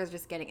sex workers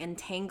just getting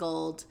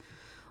entangled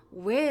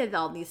with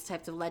all these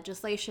types of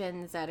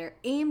legislations that are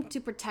aimed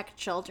to protect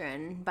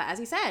children. But as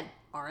you said,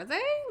 are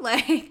they?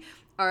 Like,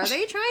 are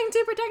they trying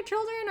to protect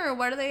children, or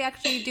what are they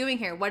actually doing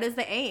here? What is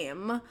the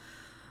aim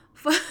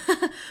for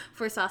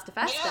SOS to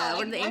FESTA?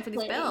 What are the aim for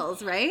these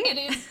bills,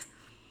 right?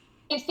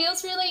 it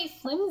feels really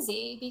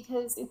flimsy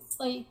because it's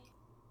like,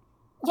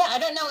 yeah, I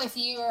don't know if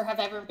you have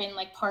ever been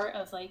like part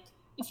of like,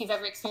 if you've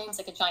ever experienced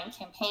like a giant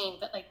campaign,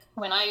 but like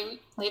when I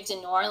lived in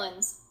New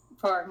Orleans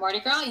for Mardi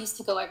Gras, I used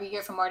to go every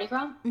year for Mardi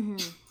Gras. Mm-hmm.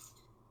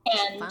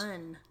 And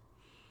Fun.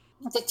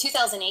 the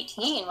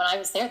 2018, when I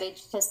was there, they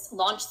just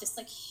launched this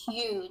like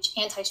huge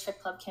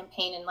anti-strip club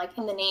campaign, and like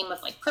in the name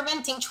of like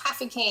preventing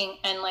trafficking,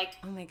 and like,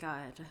 Oh my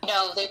God. you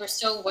know, they were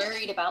so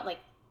worried about like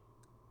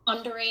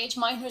underage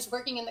minors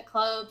working in the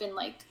club and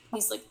like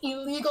these like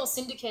illegal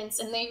syndicates,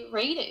 and they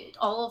raided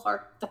all of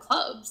the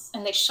clubs,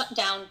 and they shut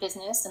down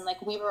business, and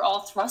like we were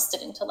all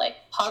thrusted into like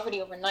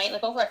poverty overnight,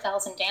 like over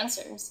 1,000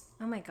 dancers.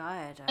 Oh my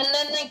God. And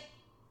then like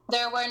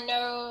there were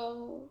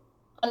no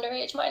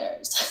underage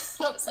minors.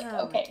 I was like,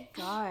 Oh okay,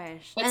 my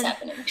gosh. what's And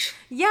happening?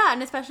 yeah,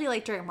 and especially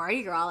like during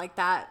Mardi Gras, like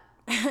that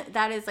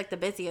that is like the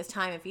busiest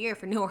time of year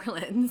for New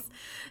Orleans.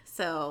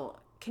 So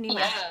can you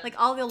imagine Yeah. like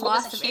all the was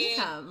loss a of huge-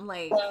 income?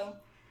 Like Mhm.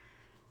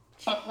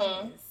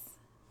 jeez.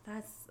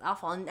 That's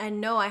awful.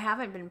 And no, I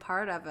haven't been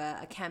part of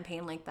a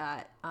campaign like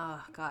that.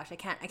 Oh gosh, I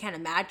can't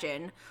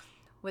imagine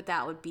what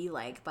that would be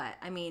like. But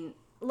I mean,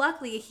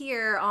 luckily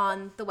here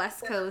on the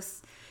West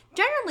Coast,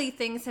 generally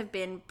things have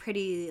been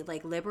pretty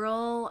like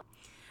liberal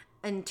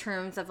in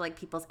terms of like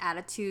people's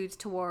attitudes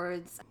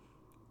towards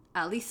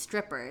at least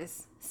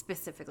strippers,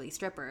 specifically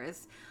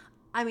strippers.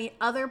 I mean,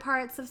 other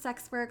parts of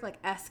sex work like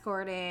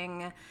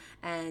escorting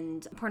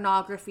and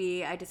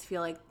pornography, I just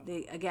feel like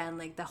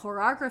like the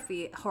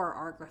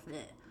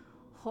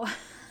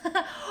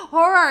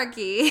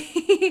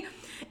hierarchy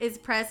is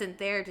present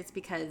there just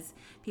because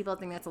people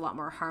think that's a lot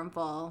more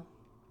harmful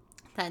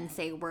than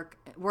say work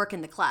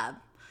in the club.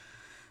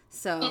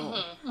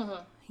 So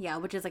yeah,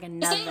 which is like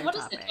another What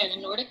is topic. it?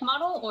 A Nordic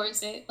model, or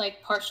is it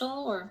like partial,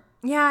 or?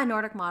 Yeah,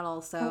 Nordic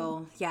model.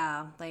 So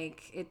yeah,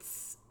 like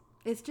it's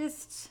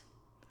just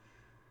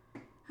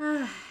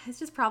it's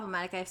just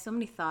problematic. I have so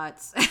many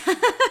thoughts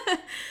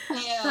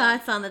Yeah.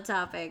 thoughts on the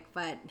topic,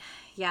 but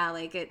yeah,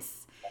 like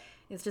it's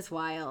just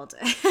wild.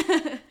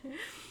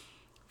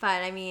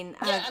 But I mean,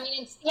 Yeah, I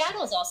mean, in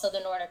Seattle is also the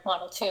Nordic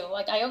model too.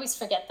 Like, I always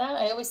forget that.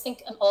 I always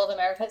think all of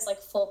America is like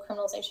full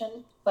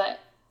criminalization, but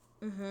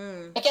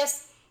I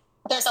guess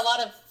there's a lot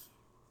of.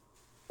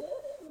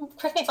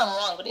 Correct me if I'm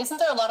wrong, but isn't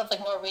there a lot of like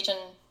Norwegian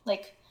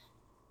like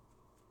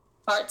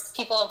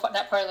people in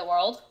that part of the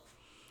world?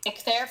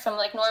 Like they're from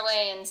like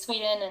Norway and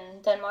Sweden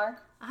and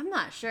Denmark, I'm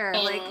not sure.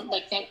 and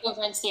like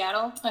Vancouver and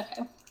Seattle.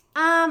 Okay.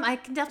 I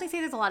can definitely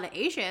say there's a lot of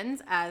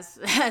Asians as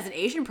an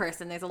Asian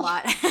person. There's a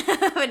lot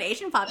of an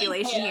Asian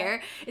population Yeah.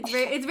 here.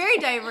 It's very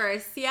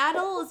diverse.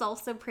 Seattle is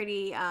also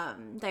pretty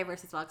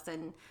diverse as well. Cause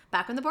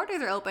back when the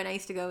borders are open, I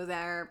used to go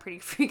there pretty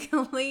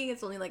frequently.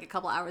 It's only like a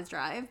couple hours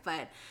drive,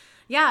 but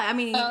yeah, I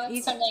mean,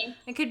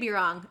 I could be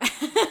wrong.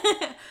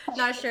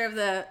 Not sure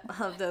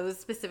of those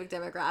specific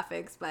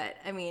demographics, but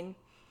I mean,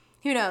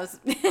 who knows?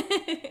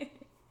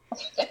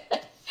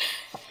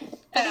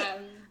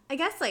 I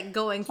guess like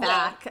going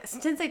back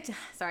since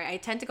I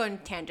tend to go in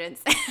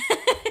tangents.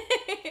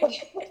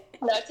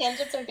 No,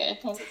 tangents are good.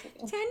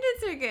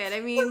 Tangents are good. I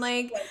mean,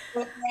 like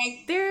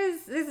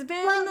there's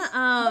been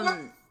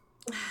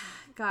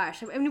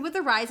gosh, I mean, with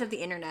the rise of the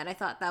internet, I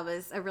thought that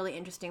was a really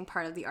interesting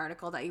part of the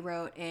article that you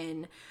wrote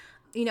in.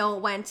 You know,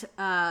 it went, it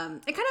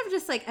kind of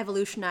just like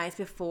evolutionized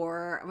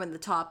before when the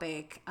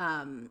topic,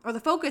 or the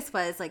focus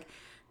was like,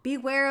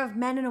 beware of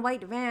men in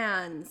white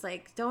vans,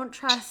 like, don't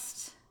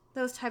trust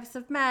those types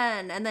of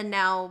men. And then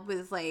now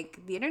with like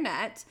the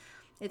internet,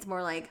 it's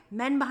more like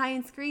men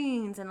behind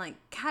screens and like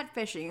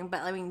catfishing.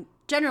 But I mean,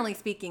 generally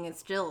speaking, it's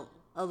still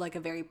like a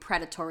very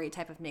predatory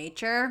type of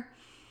nature.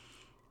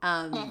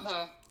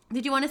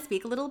 Did you want to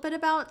speak a little bit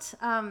about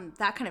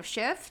that kind of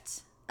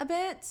shift a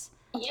bit?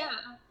 Yeah.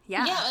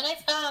 Yeah. Yeah,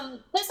 and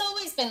there's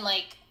always been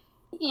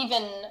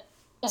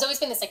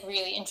this like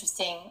really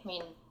interesting, I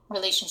mean,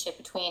 relationship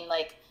between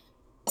like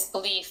this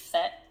belief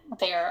that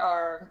there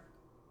are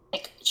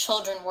like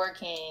children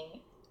working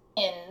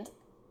in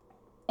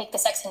like the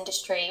sex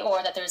industry,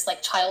 or that there's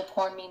like child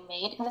porn being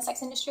made in the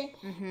sex industry.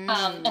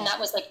 And that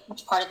was like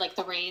part of like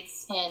the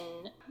raids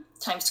in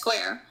Times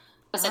Square,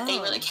 was that they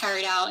were like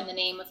carried out in the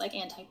name of like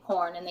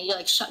anti-porn, and they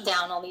like shut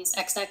down all these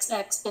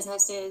XXX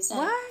businesses. And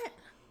What?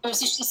 it was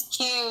just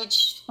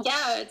huge.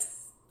 Yeah,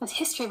 the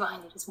history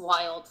behind it is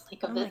wild.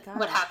 Like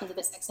what happened to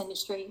the sex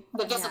industry,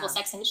 the visible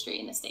sex industry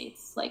in the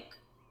States. Like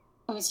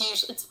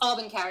it's all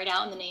been carried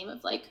out in the name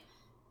of like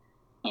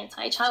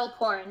anti-child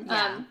porn.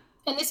 Yeah.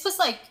 And this was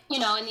like, you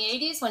know, in the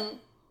 80s when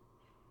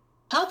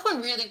child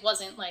porn really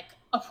wasn't like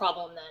a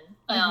problem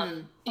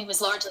then. It was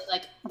largely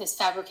like this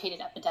fabricated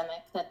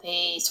epidemic that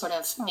they sort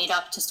of made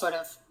up to sort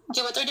of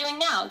do what they're doing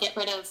now, get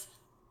rid of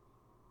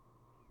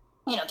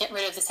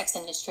the sex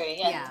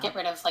industry and get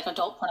rid of like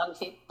adult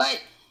pornography.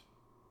 But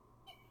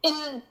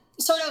in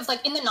sort of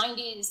like in the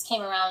 90s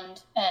came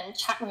around and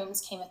chat rooms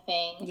came a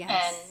thing,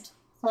 and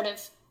sort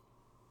of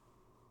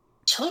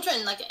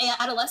children, like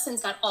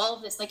adolescents, got all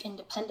of this like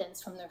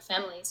independence from their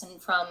families and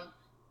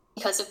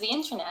because of the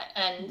internet,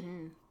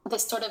 and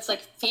this sort of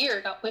like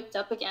fear got whipped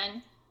up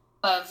again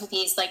of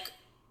these like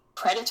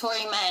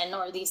predatory men,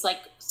 or these like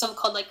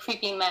so-called like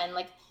creepy men,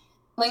 like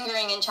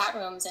lingering in chat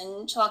rooms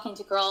and talking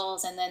to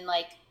girls and then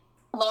like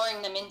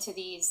luring them into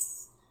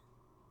these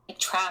like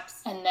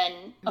traps and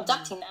then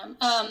abducting them.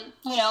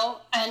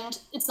 And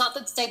it's not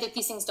to say that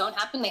these things don't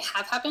happen. They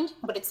have happened,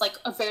 but it's like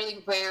a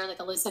very rare, like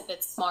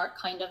Elizabeth Smart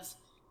kind of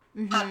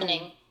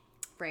happening.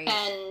 Right.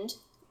 And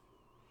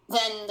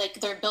then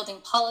like they're building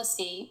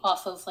policy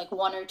off of like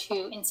one or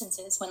two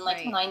instances when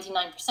like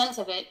 99%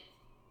 of it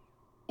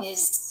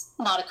is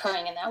not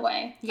occurring in that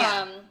way.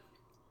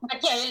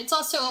 But yeah, it's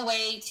also a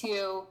way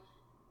to,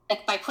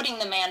 like, by putting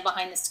the man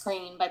behind the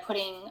screen, by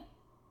putting,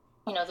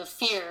 the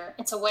fear,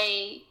 it's a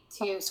way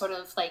to sort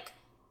of like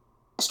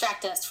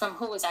distract us from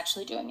who was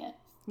actually doing it.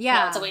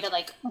 Yeah. It's a way to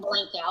like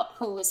blank out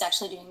who was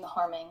actually doing the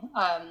harming.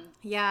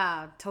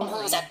 Yeah, totally. And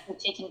who was actually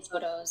taking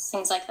photos,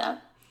 things like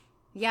that.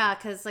 Yeah,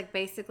 because like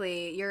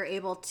basically you're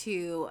able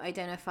to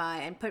identify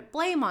and put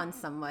blame on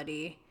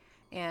somebody.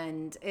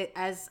 And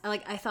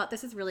I thought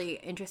this is really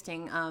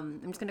interesting.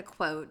 I'm just going to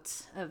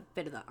quote a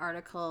bit of the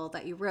article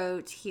that you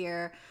wrote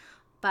here.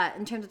 But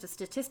in terms of the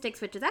statistics,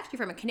 which is actually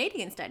from a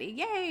Canadian study,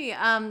 yay!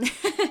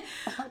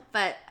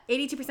 But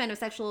 82% of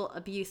sexual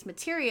abuse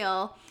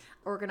material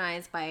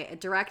organized by a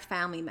direct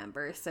family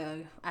member.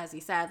 So as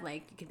you said,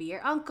 like it could be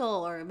your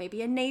uncle or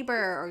maybe a neighbor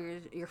or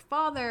your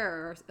father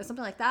or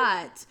something like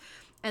that.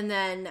 And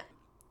then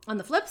on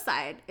the flip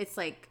side, it's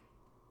like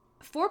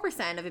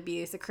 4% of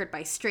abuse occurred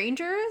by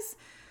strangers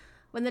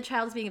when the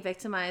child is being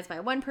victimized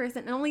by one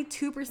person, and only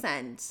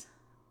 2%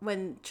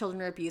 when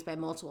children are abused by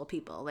multiple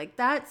people. Like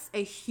that's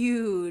a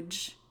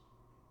huge,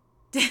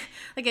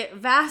 like a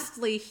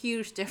vastly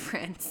huge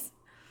difference,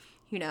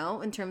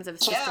 in terms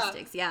of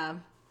statistics. Yeah.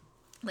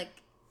 Like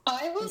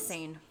I was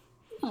insane.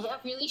 Yeah,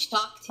 really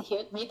shocked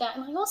to read that.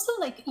 And I also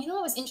like,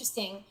 what was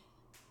interesting?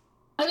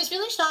 I was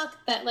really shocked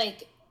that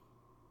like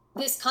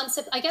this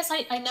concept, I guess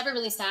I never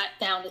really sat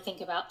down to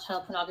think about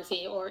child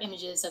pornography or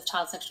images of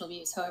child sexual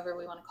abuse, however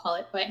we want to call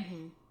it. But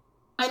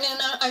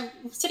I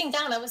sitting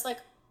down, I was like,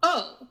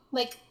 oh,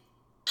 like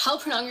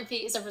child pornography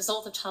is a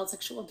result of child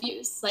sexual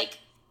abuse. Like,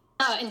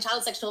 and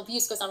child sexual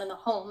abuse goes on in the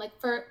home. Like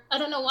I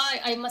don't know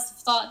why, I must have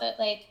thought that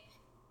like,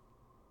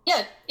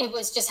 yeah, it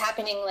was just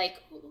happening.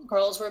 Like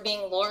girls were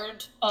being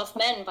lured off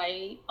men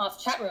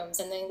off chat rooms.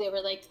 And then they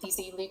were like these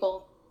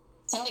illegal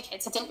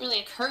syndicates. It didn't really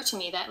occur to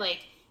me that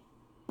like,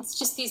 it's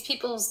just these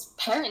people's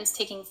parents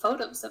taking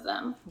photos of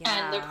them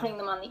and they're putting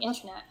them on the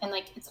internet and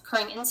like it's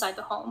occurring inside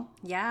the home.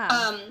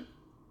 Yeah.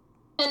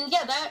 And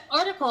yeah, that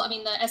article, I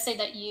mean, the essay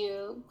that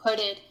you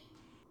quoted,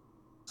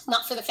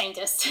 not for the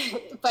faintest,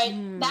 but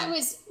that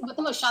was what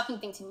the most shocking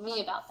thing to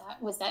me about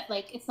that was that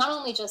like, it's not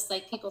only just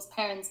like people's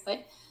parents,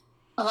 but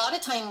a lot of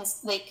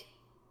times like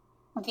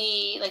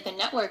the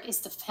network is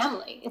the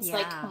family. It's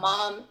like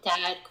mom,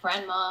 dad,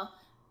 grandma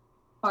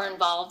are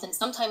involved, and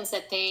sometimes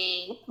that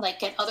they like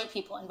get other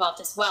people involved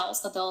as well.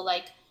 So they'll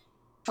like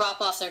drop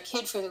off their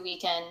kid for the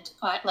weekend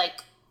at like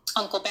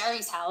Uncle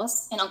Barry's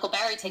house, and Uncle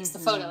Barry takes the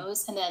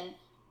photos, and then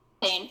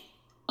they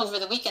over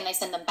the weekend they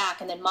send them back,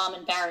 and then mom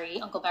and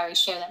Uncle Barry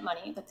share that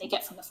money that they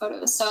get from the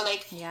photos. So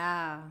like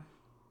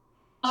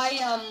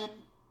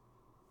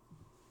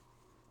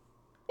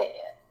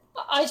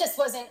I just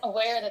wasn't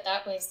aware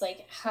that was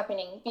like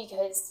happening,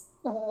 because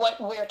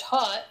what we're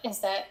taught is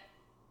that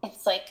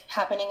it's like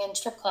happening in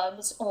strip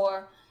clubs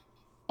or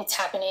it's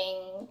happening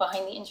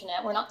behind the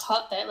internet. We're not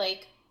taught that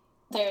like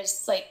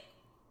there's like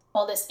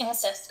all this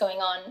incest going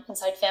on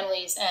inside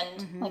families,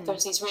 and like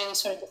there's these really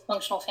sort of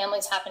dysfunctional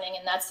families happening,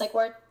 and that's like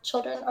where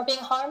children are being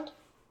harmed.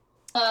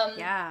 It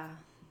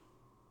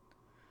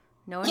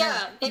was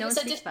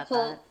a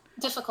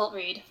difficult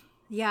read.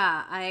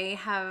 Yeah, I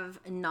have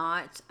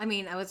not. I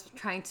mean, I was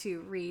trying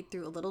to read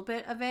through a little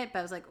bit of it, but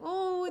I was like,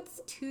 oh,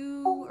 it's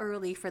too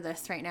early for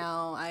this right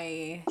now.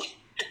 I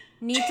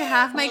need to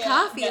have my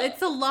coffee. Yeah.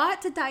 It's a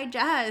lot to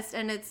digest,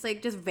 and it's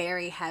like just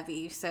very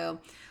heavy. So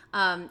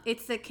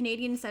it's the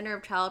Canadian Center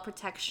of Child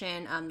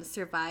Protection, the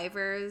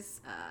Survivors,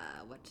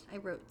 what I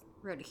wrote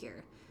it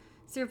here.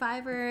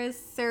 Survivors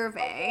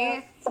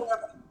Survey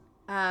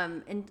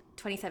in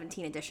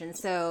 2017 edition.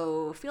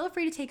 So feel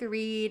free to take a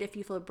read if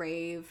you feel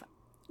brave.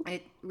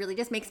 It really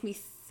just makes me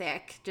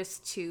sick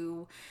just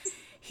to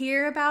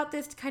hear about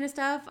this kind of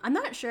stuff. I'm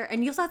not sure.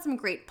 And you also had some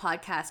great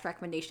podcast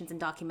recommendations and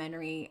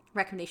documentary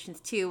recommendations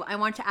too. I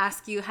want to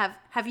ask you,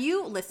 have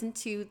you listened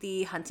to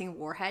the Hunting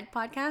Warhead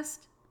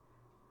podcast?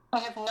 I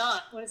have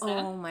not. What is that?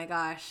 Oh my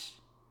gosh.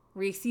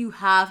 Reese, you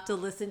have to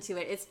listen to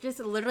it. It's just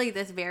literally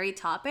this very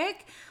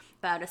topic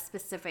about a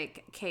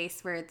specific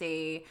case where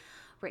they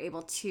were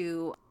able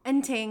to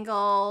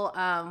entangle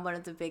one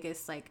of the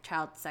biggest like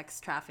child sex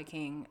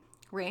trafficking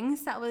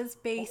rings that was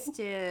based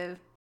in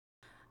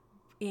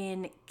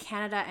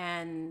Canada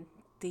and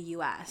the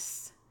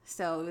US.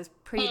 So it was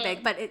pretty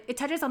big, but it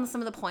touches on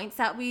some of the points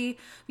that we've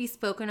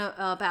spoken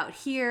about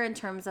here in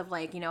terms of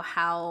like,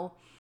 how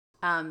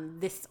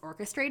this is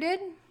orchestrated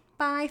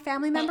by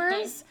family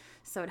members.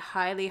 So I'd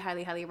highly,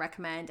 highly, highly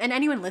recommend. And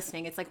anyone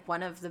listening, it's like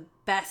one of the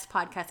best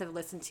podcasts I've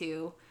listened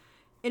to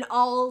in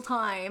all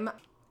time.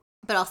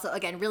 but also,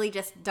 again, really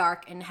just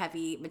dark and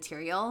heavy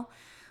material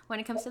when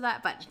it comes to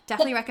that. But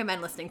definitely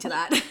recommend listening to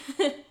that.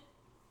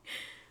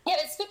 Yeah,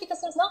 it's good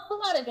because there's not a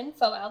lot of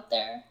info out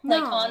there, No.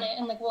 like, on it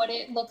and, like, what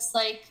it looks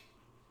like.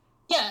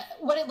 Yeah,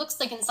 what it looks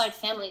like inside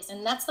families.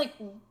 And that's, like,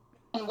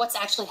 and what's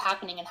actually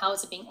happening and how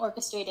is it being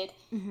orchestrated.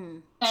 Mm-hmm.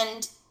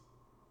 And,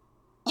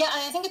 yeah,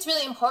 I think it's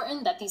really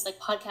important that these, like,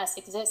 podcasts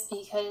exist,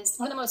 because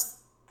one of the most,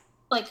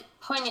 like,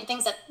 poignant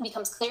things that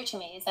becomes clear to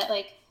me is that,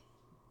 like,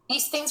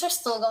 these things are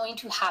still going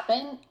to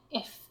happen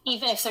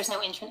even if there's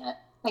no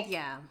internet. Like,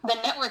 Yeah. the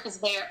network is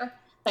there.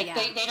 Like, Yeah.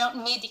 they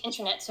don't need the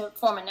internet to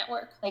form a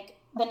network. Like,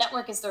 the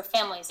network is their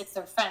families, it's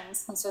their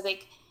friends. And so,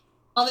 like,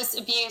 all this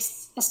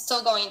abuse is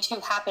still going to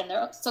happen.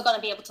 They're still going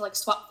to be able to, like,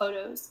 swap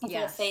photos,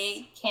 even if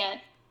they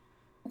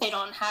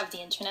don't have the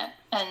internet.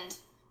 And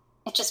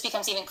it just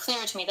becomes even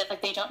clearer to me that,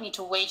 like, they don't need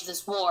to wage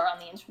this war on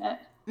the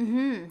internet.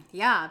 Mm-hmm.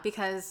 Yeah,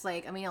 because,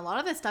 like, I mean, a lot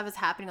of this stuff is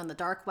happening on the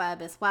dark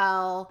web as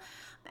well.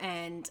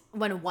 And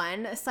when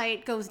one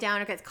site goes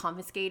down or gets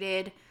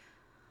confiscated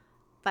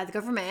by the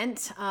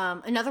government,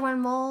 another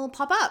one will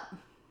pop up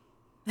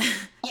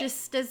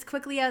just as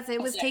quickly as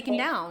it was taken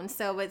down.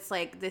 So it's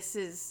like, it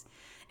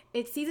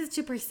ceases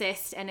to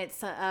persist, and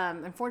it's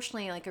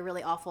unfortunately, like, a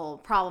really awful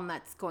problem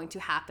that's going to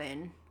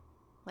happen,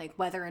 like,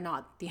 whether or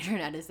not the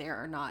internet is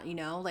there or not, you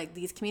know, like,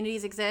 these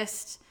communities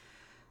exist,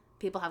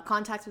 people have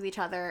contacts with each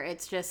other,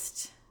 it's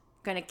just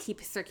going to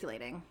keep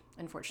circulating,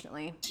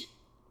 unfortunately.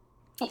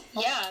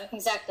 Yeah,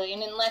 exactly.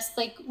 And unless,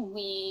 like,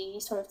 we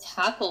sort of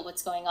tackle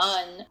what's going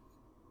on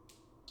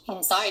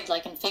inside,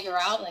 like, and figure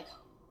out, like,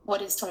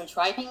 what is sort of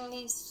driving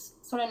these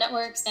sort of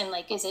networks, and,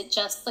 like, is it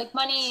just, like,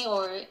 money,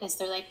 or is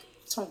there, like,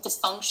 sort of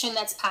dysfunction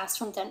that's passed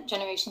from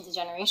generation to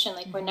generation?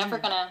 Like, it's never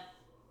gonna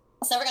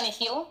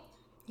heal.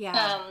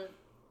 Yeah.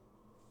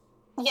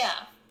 Yeah.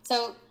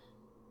 So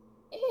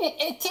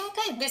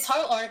this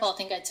whole article, I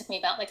think it took me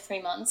about, like,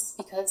 3 months,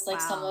 because, like,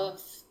 Wow.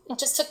 it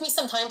just took me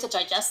some time to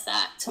digest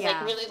that, to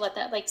like really let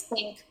that, like,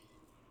 sink,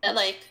 that,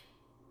 like,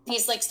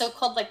 these, like,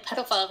 so-called, like,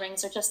 pedophile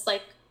rings are just,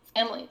 like,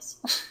 families.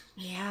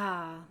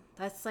 Yeah,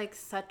 that's, like,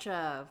 such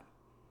a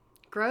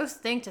gross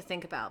thing to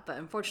think about, but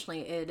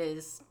unfortunately it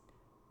is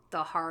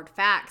the hard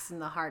facts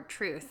and the hard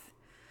truth.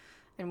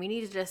 And we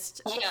need to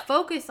just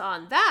focus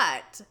on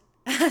that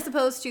as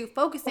opposed to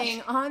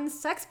focusing on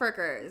sex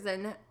workers.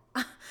 And,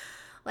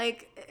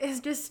 like,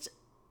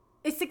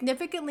 it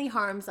significantly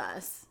harms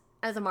us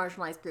as a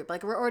marginalized group.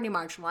 Like, we're already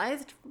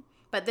marginalized,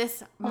 but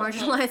this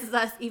marginalizes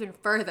us even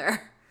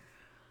further.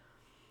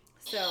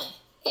 So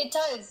it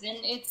does, and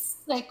it's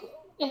like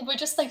we're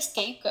just, like,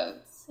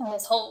 scapegoats in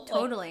this whole,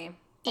 like,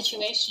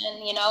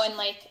 situation, you know. And,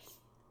 like,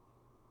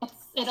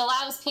 it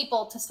allows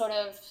people to sort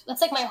of,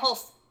 that's, like, my whole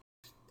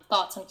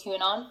thoughts on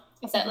QAnon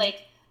is that,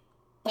 like,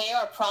 they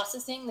are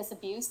processing this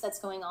abuse that's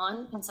going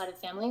on inside of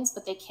families,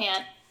 but they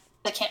can't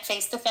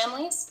face the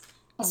families,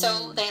 and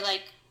so they,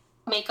 like,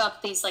 make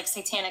up these, like,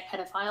 satanic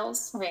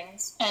pedophiles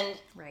rings. And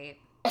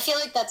I feel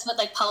like that's what,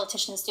 like,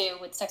 politicians do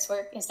with sex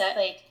work, is that,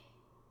 like,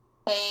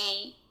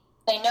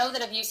 they know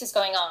that abuse is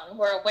going on,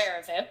 we're aware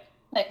of it,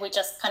 like, we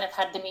just kind of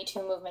had the Me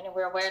Too movement, and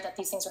we're aware that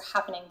these things are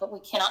happening, but we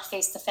cannot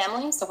face the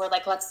family, so we're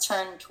like, let's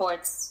turn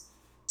towards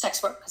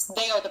sex work because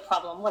they are the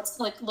problem. Let's,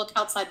 like, look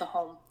outside the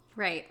home,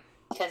 right,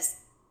 because,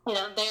 you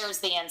know, there's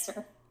the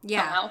answer.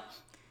 Yeah, somehow.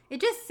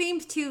 It just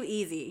seems too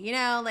easy, you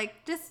know, like,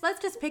 let's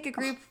just pick a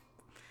group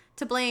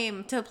to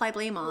apply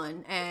blame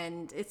on,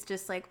 and it's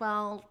just like,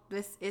 well,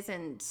 this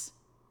isn't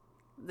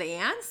the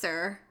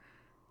answer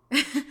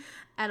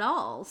at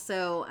all.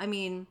 So, I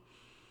mean,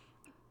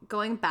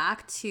 going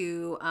back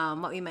to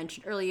what we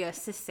mentioned earlier,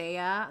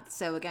 CISEA,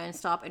 so again,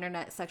 Stop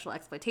Internet Sexual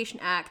Exploitation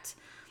Act.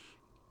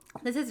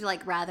 This is,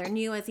 like, rather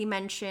new, as you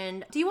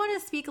mentioned. Do you want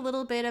to speak a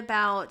little bit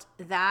about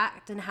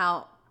that and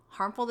how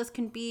harmful this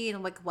can be,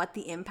 and, like, what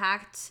the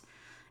impact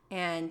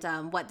and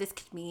what this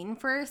could mean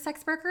for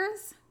sex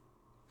workers?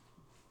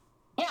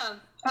 Yeah,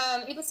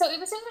 it was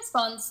in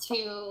response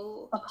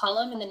to a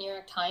column in the New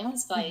York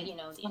Times by you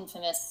know, the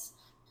infamous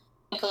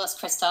Nicholas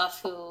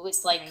Kristof, who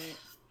is, like,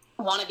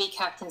 wannabe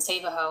Captain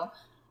Save-A-Ho.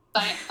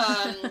 But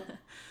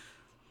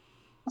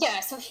yeah,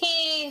 so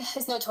he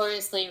has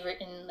notoriously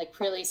written, like,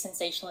 really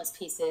sensationalist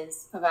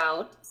pieces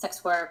about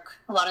sex work.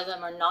 A lot of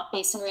them are not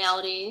based in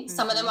reality.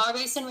 Some of them are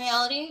based in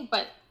reality,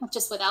 but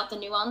just without the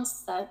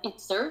nuance that it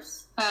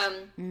deserves.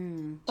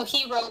 So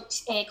he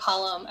wrote a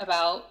column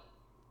about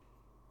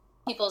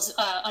people's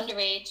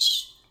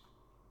underage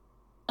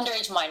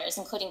minors,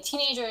 including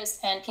teenagers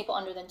and people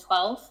under than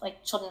 12,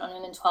 like children under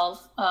than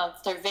 12,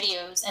 their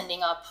videos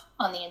ending up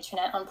on the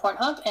internet on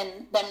Pornhub,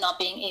 and them not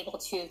being able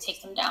to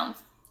take them down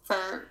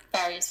for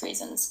various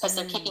reasons, because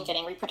they're keeping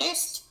getting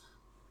reproduced.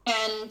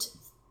 And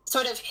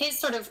his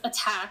sort of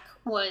attack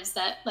was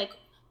that, like,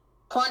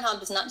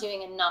 Pornhub is not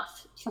doing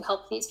enough to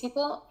help these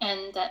people,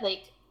 and that,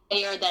 like,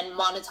 they are then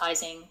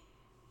monetizing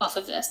off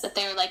of this, that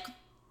they're, like,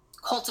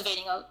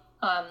 cultivating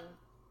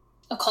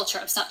a culture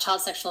of child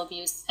sexual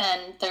abuse,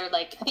 and they're,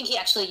 like, I think he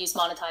actually used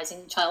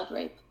monetizing child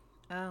rape.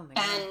 Oh my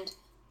God.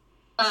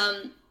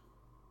 And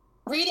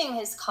reading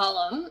his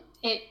column,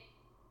 it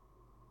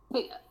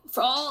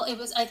for all, it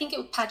was, I think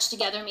it patched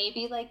together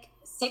maybe like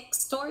 6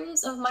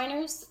 stories of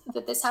minors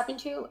that this happened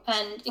to,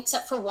 and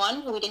except for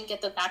one who we didn't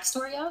get the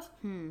backstory of,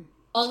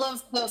 all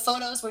of the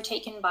photos were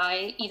taken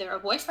by either a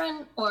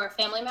boyfriend or a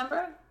family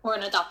member or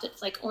an adopted,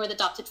 or the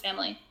adopted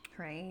family.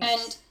 Right.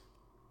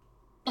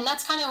 And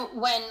that's kind of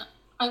when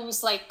I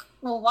was like,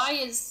 well, why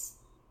is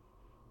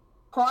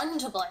porn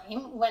to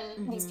blame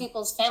when these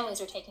people's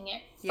families are taking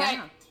it?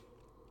 Yeah. But,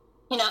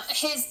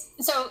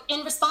 so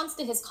in response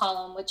to his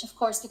column, which of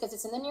course, because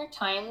it's in the New York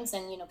Times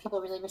and, people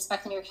really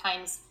respect the New York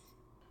Times,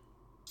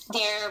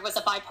 there was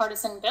a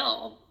bipartisan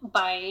bill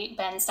by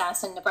Ben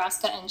Sasse in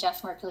Nebraska and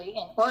Jeff Merkley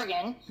in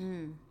Oregon,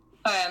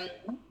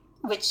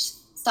 which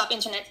Stop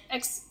Internet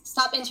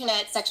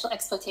Sexual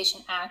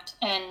Exploitation Act.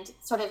 And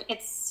sort of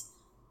it's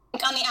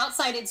like on the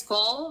outside, its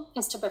goal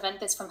is to prevent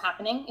this from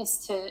happening,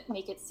 is to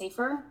make it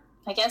safer,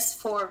 I guess,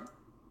 for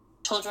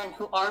children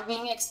who are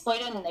being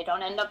exploited and they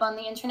don't end up on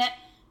the internet.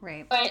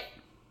 Right. But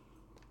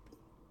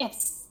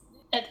it's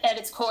at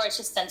its core, it's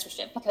just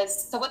censorship,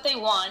 because so what they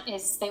want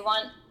is that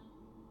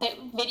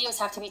videos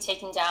have to be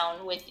taken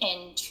down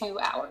within 2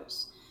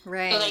 hours.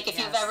 Right. So like if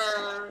you've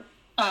ever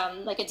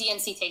like a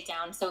DNC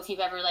takedown, so if you've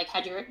ever like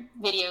had your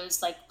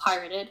videos like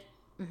pirated,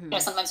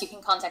 sometimes you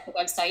can contact the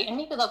website and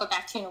maybe they'll get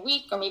back to you in a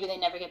week, or maybe they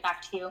never get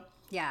back to you.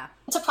 Yeah.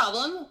 It's a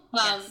problem.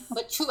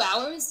 But 2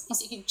 hours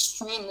is an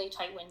extremely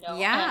tight window.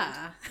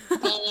 Yeah.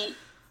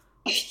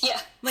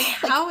 Like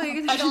how are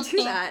you going to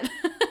do that?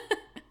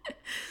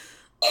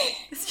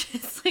 It's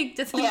just like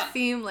doesn't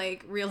seem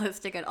like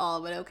realistic at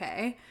all, but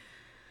okay.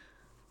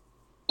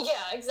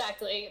 Yeah,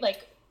 exactly.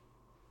 Like,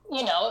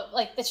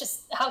 like it's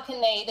just, how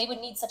can they would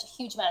need such a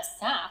huge amount of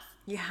staff.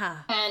 Yeah.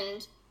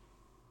 And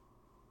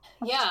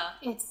yeah,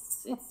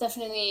 that's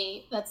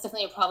definitely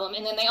a problem.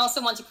 And then they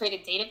also want to create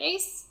a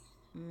database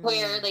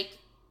where like,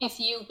 if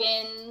you've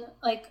been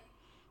like,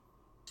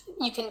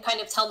 you can kind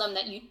of tell them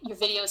that your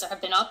videos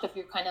have been up if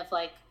you're kind of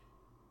like,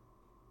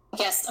 I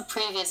guess, a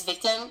previous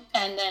victim,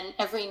 and then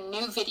every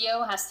new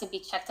video has to be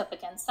checked up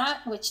against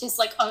that, which is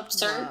like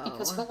absurd. Whoa.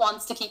 Because who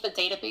wants to keep a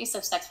database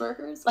of sex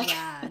workers? Like,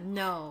 yeah,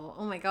 no.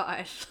 Oh my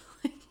gosh.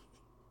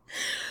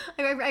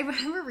 I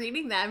remember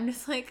reading that. I'm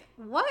just like,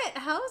 what?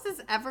 How is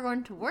this ever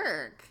going to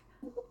work?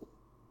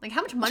 Like,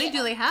 how much money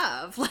do they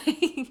have?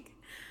 Like,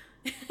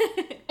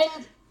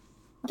 and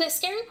the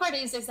scary part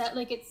is that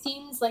like it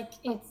seems like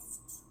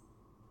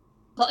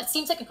it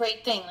seems like a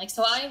great thing. Like,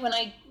 so when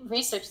I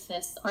researched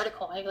this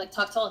article, I like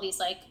talked to all these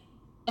like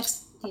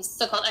these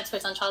so-called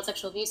experts on child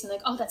sexual abuse, and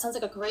like, oh, that sounds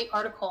like a great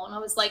article. And I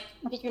was like,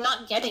 but you're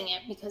not getting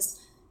it, because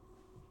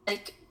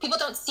like people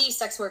don't see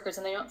sex workers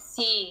and they don't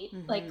see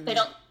like they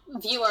don't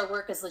view our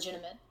work as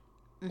legitimate,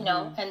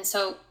 and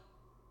so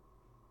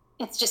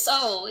it's just,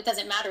 it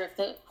doesn't matter if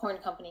the porn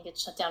company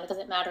gets shut down. It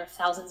doesn't matter if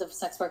thousands of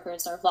sex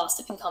workers are lost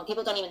to income.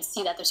 People don't even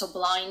see that. They're so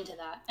blind to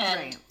that,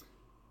 and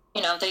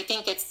they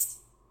think it's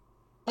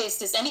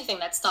just anything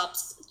that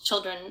stops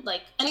children,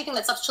 like anything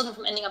that stops children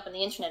from ending up on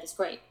the internet is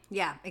great.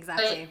 Yeah,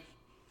 exactly.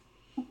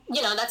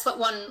 But, that's what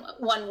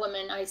one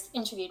woman I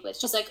interviewed with.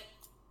 She's like,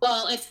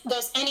 well, if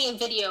there's any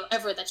video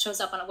ever that shows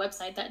up on a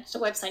website, that the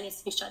website needs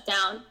to be shut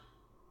down.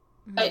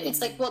 But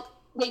it's like, well,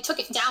 they took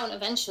it down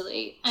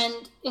eventually,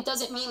 and it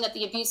doesn't mean that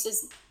the abuse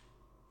is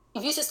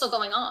still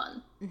going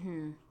on.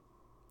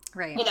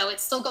 Right.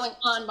 It's still going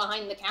on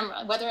behind the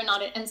camera, whether or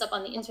not it ends up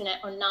on the internet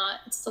or not.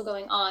 It's still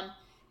going on,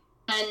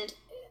 and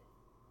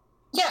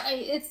yeah,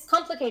 it's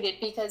complicated,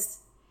 because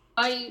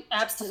I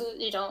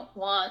absolutely don't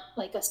want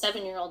like a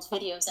 7-year-old's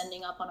videos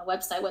ending up on a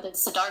website, whether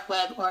it's the dark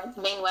web or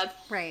the main web.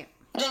 Right.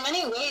 But in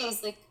many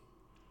ways, like,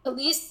 at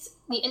least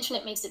the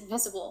internet makes it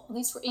visible. At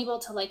least we're able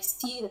to like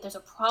see that there's a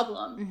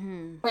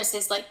problem,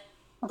 versus like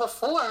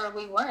before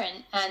we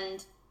weren't.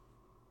 And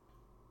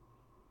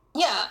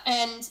yeah,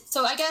 and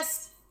so I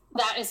guess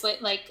that is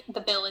what like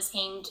the bill is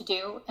aimed to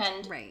do.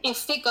 And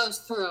if it goes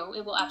through,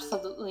 it will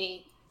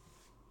absolutely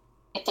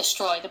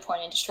destroy the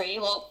porn industry.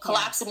 It will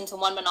collapse it into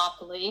one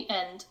monopoly,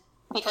 and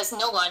because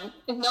none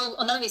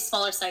of these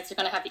smaller sites are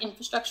going to have the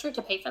infrastructure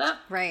to pay for that.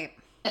 Right.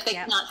 If they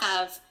cannot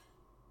have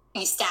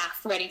a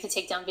staff ready to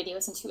take down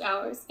videos in 2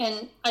 hours.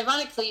 And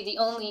ironically, the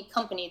only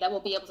company that will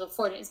be able to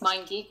afford it is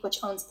MindGeek, which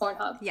owns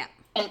Pornhub. Yeah.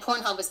 And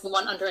Pornhub is the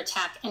one under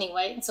attack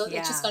anyway. So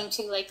it's just going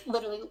to like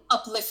literally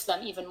uplift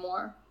them even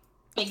more,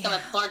 make them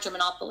a larger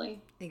monopoly.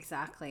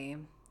 Exactly.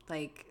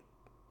 Like,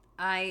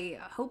 I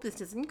hope this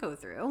doesn't go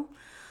through.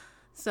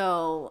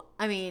 So,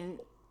 I mean,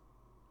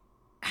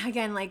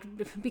 again,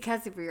 like,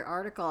 because of your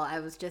article, I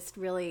was just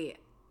really,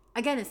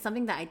 again, it's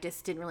something that I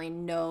just didn't really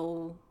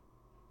know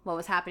what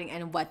was happening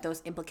and what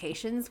those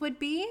implications would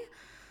be.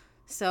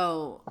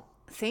 So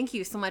thank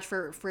you so much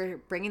for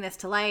bringing this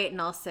to light,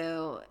 and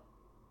also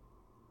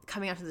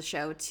coming onto the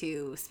show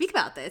to speak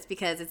about this,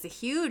 because it's a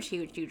huge,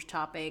 huge, huge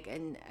topic.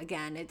 And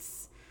again,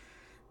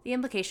 the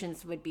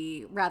implications would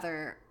be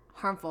rather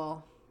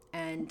harmful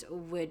and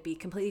would be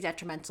completely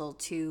detrimental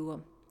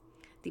to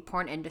the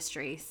porn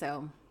industry.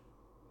 So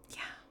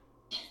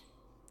yeah.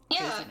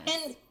 Yeah.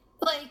 And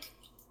like,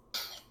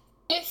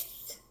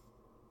 if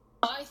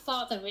I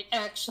thought that would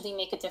actually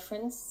make a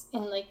difference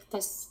in like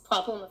this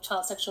problem of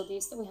child sexual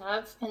abuse that we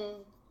have in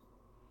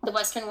the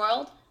Western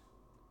world,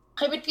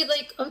 I would be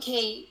like,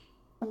 okay,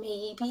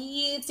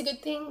 maybe it's a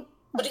good thing,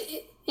 but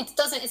it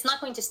doesn't. It's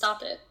not going to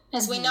stop it,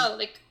 as we know.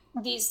 Like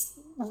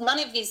none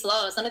of these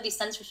laws, none of these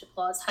censorship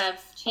laws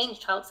have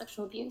changed child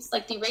sexual abuse.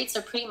 Like the rates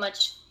are pretty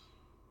much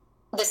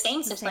the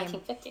same since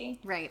 1950.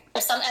 Right.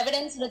 There's some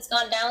evidence that it's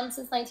gone down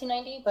since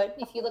 1990, but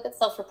if you look at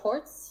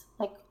self-reports,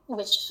 like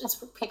which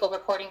is people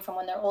reporting from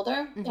when they're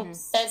older, it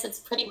says it's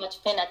pretty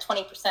much been at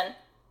 20%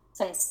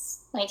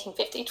 since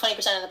 1950.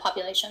 20% of the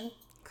population.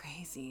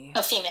 Crazy.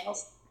 Of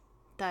females.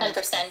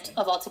 10%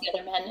 of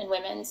altogether men and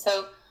women.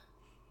 So,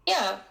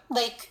 yeah,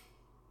 like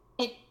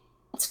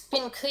it's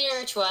been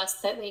clear to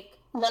us that like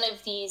none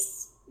of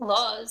these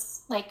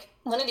laws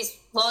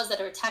that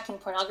are attacking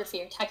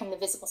pornography or attacking the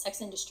visible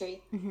sex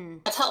industry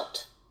have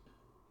helped.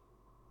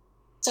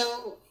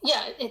 So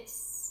yeah,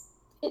 it's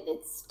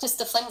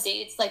just a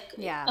flimsy. It's like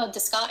a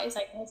disguise,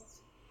 I guess.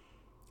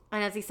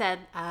 And as he said,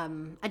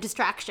 a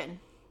distraction.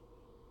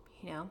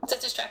 You know, it's a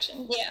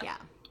distraction. Yeah.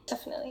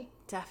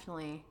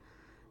 Definitely.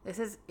 This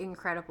is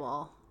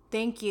incredible.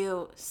 Thank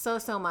you so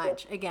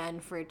much again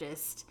for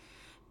just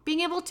being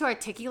able to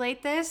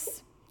articulate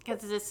this,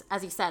 because this,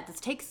 as you said, this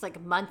takes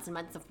like months and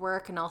months of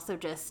work, and also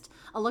just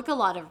a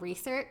lot of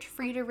research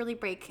for you to really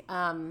break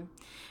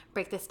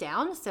this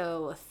down.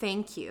 So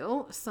thank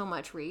you so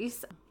much,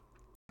 Reese.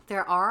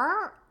 There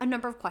are a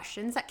number of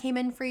questions that came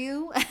in for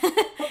you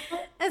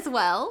as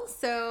well.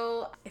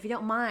 So if you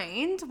don't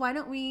mind, why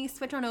don't we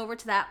switch on over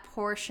to that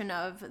portion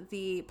of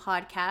the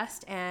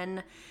podcast,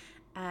 and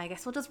I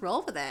guess we'll just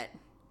roll with it.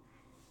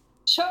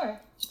 Sure.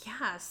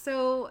 Yeah.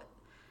 So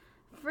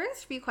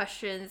first few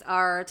questions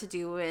are to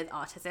do with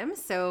autism.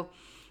 So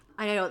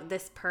I know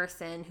this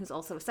person who's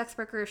also a sex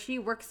worker, she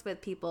works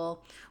with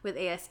people with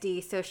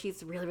ASD. So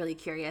she's really, really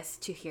curious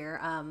to hear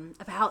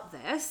about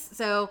this.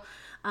 So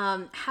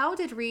how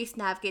did Reese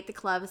navigate the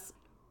clubs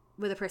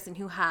with a person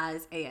who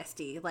has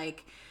ASD?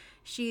 Like,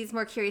 she's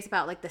more curious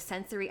about like the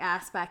sensory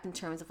aspect in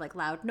terms of like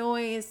loud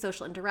noise,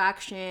 social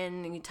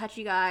interaction, and you touch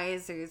you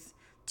guys, there's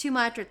too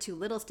much or too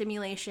little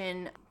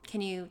stimulation.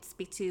 Can you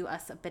speak to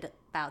us a bit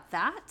about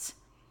that?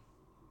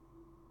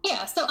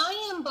 Yeah, so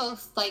I am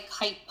both like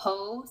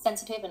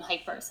hyposensitive and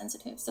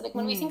hypersensitive. So like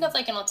when we think of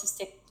like an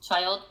autistic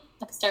child,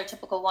 like a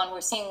stereotypical one,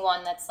 we're seeing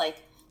one that's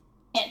like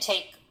can't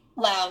take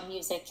loud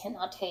music,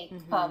 cannot take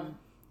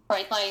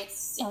bright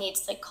lights, it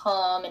needs like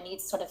calm, it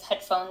needs sort of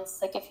headphones.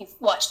 Like if you've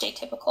watched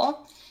Atypical,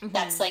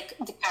 that's like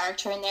the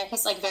character in there.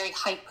 He's like very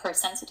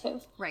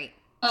hypersensitive. Right.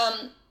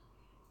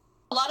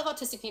 A lot of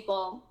autistic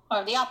people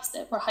are the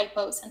opposite. We're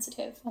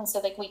hyposensitive. And so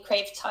like we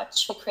crave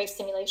touch, we crave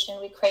stimulation,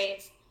 we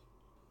crave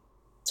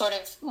sort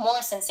of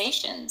more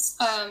sensations.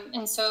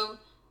 And so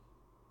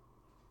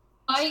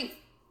I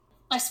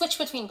switch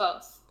between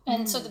both.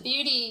 And so the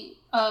beauty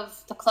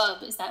of the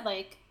club is that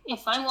like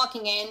if I'm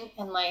walking in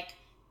and like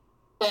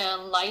the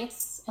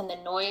lights and the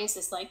noise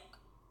is like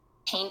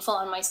painful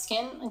on my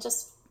skin, I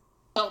just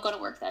don't go to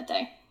work that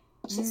day,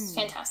 which is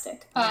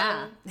fantastic.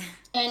 Yeah.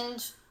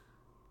 And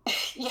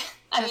yeah,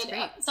 I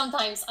mean,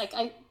 sometimes like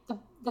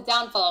the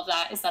downfall of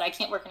that is that I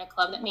can't work in a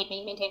club that made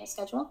me maintain a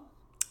schedule.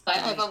 But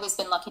I've always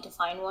been lucky to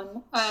find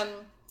one.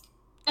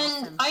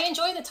 And I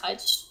enjoy the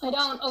touch. I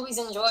don't always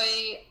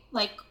enjoy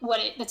like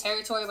the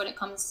territory when it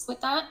comes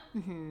with that.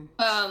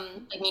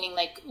 Like meaning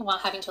like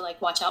having to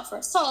like watch out for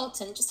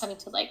assault and just having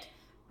to like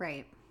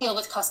deal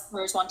with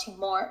customers wanting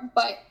more.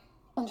 But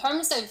in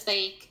terms of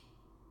like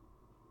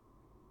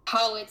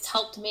how it's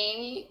helped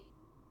me,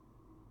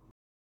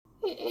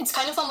 it's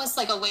kind of almost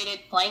like a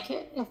weighted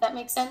blanket, if that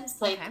makes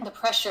sense. Like the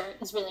pressure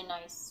is really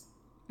nice.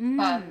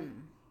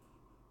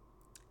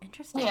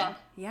 Interesting.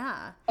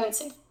 Yeah. I would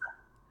say.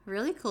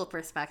 Really cool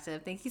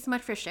perspective. Thank you so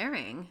much for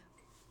sharing.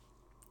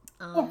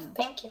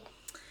 Thank you.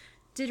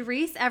 Did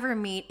Reese ever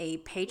meet a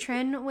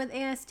patron with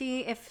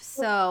ASD? If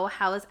so,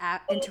 how is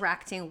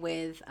interacting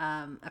with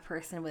a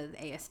person with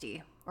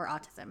ASD or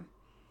autism?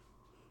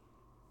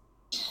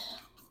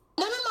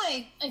 None of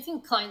my, I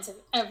think, clients have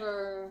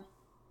ever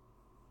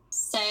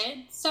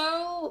said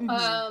so.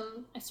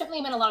 I've certainly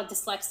met a lot of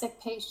dyslexic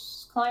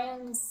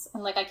clients,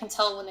 and like I can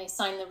tell when they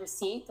sign the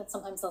receipt that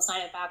sometimes they'll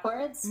sign it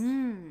backwards.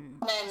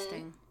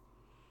 Interesting.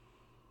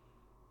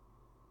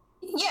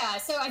 Yeah,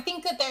 so I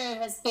think that there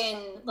has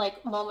been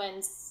like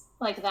moments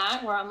like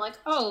that where I'm like,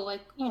 oh,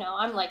 like, you know,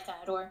 I'm like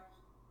that, or,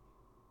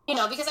 you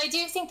know, because I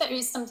do think there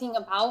is something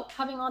about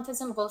having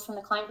autism, both from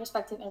the client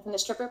perspective and from the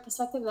stripper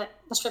perspective, that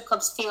the strip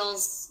clubs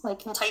feels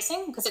like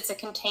enticing because it's a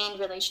contained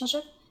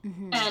relationship,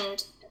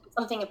 and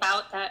something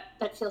about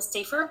that feels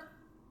safer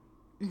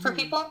for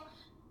people.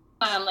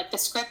 Like the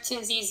script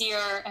is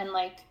easier, and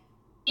like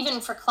even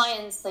for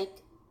clients,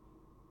 like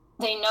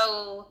they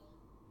know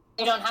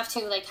they don't have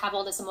to like have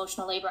all this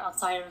emotional labor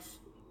outside of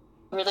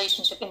the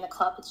relationship in the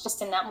club. It's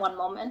just in that one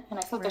moment, and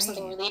I think there's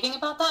something relieving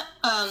about that.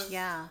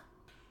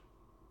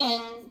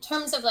 In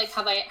terms of like,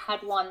 have I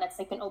had one that's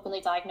like been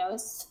openly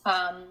diagnosed?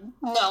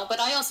 No, but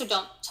I also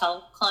don't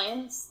tell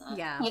clients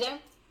either.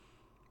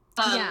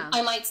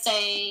 I might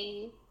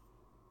say,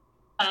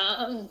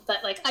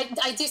 But like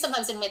I do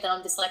sometimes admit that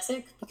I'm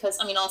dyslexic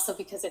also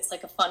because it's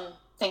like a fun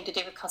thing to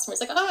do with customers.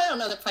 Like, oh, I don't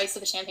know the price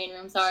of a champagne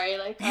room. Sorry,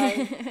 like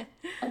I'm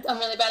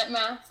really bad at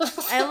math.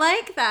 I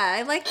like that.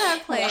 I like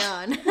that play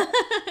on.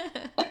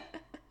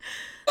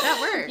 That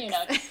works.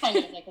 Just kind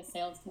of like a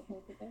sales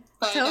technique.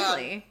 But,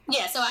 totally.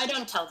 So I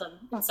don't tell them,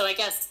 and so I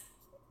guess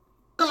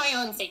for my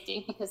own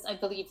safety, because I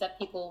believe that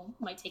people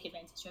might take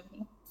advantage of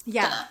me.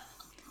 Yeah.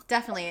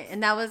 Definitely.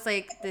 And that was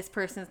like this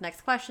person's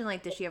next question.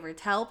 Like, did she ever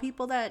tell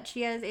people that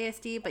she has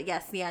ASD? But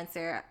yes, the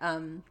answer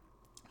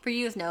for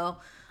you is no.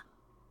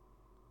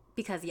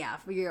 Because,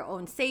 for your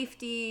own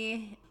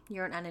safety,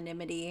 your own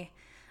anonymity,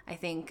 I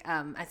think,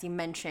 as you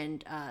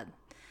mentioned,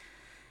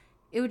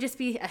 it would just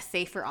be a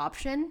safer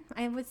option,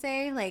 I would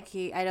say. Like,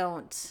 I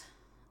don't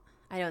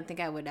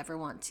think I would ever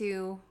want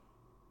to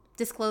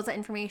disclose that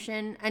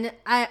information. And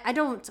I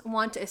don't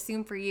want to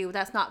assume for you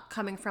that's not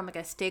coming from like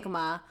a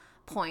stigma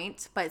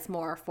point, but it's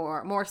more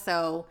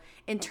so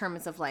in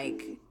terms of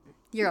like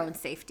your own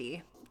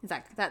safety. Is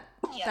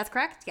that's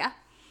correct? Yeah,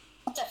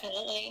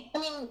 definitely. I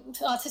mean,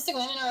 autistic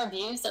women are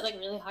abused at like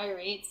really high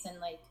rates, and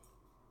like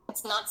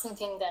it's not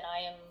something that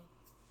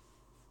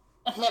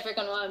I'm never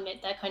going to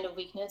admit that kind of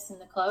weakness in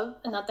the club.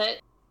 And not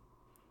that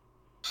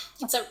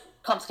it's a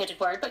complicated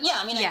word, but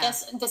I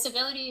guess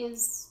disability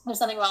there's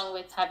nothing wrong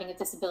with having a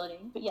disability,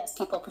 but yes,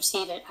 people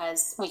perceive it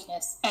as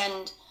weakness.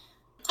 And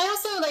I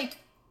also like,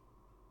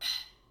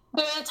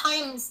 there are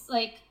times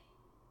like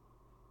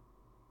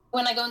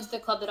when I go into the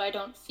club that I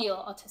don't feel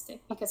autistic,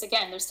 because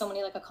again, there's so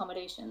many like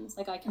accommodations.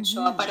 Like I can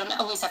show up, I don't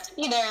always have to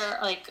be there.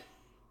 Like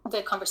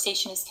the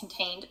conversation is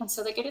contained, and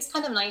so like it is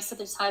kind of nice to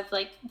just have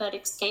like that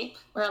escape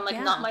where I'm like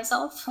not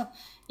myself,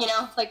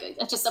 like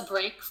just a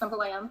break from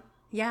who I am.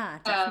 Yeah,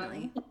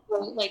 definitely.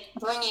 Like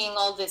bringing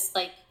all this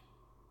like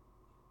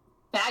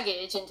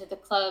baggage into the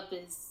club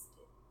is,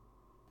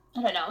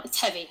 I don't know, it's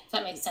heavy. If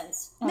that makes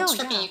sense. And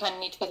stripping, you kind of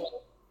need to be.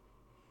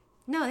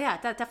 No, yeah,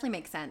 that definitely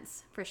makes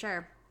sense, for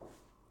sure.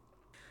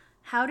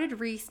 How did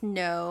Reese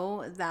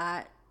know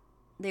that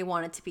they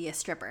wanted to be a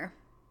stripper?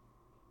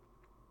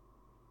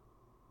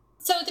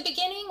 So at the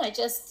beginning, I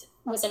just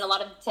was in a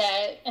lot of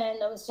debt,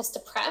 and I was just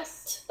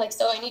depressed. Like,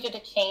 so I needed a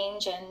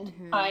change, and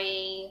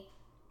I'm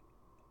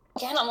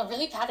a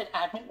really bad at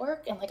admin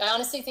work, and like I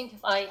honestly think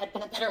if I had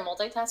been a better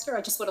multitasker,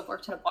 I just would have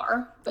worked in a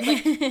bar. But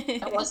like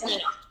that wasn't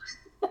enough.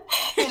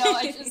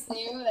 I just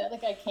knew that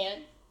like I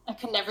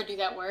could never do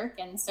that work,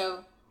 and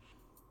so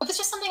it was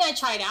just something I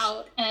tried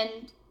out,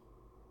 and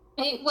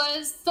it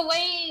was the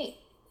way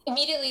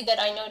immediately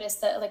that I noticed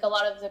that like a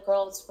lot of the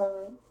girls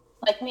were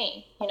like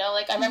me.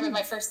 Like I remember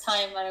my first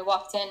time when I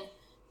walked in.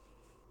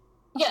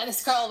 Yeah,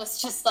 this girl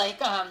was just like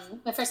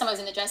the first time I was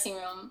in the dressing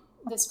room.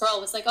 This girl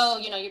was like, "Oh,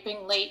 you're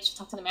being late." She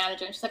talked to the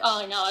manager, and she's like,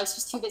 "Oh, no, I was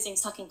just too busy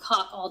sucking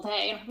cock all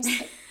day." And I was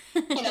like,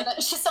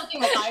 that's just something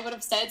that I would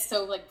have said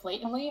so like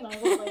blatantly. And I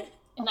was like,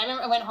 and I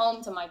remember I went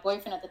home to my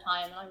boyfriend at the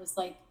time, and I was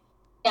like,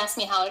 he asked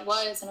me how it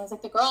was, and I was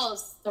like, the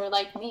girls, they're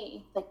like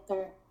me. Like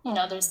they're,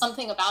 there's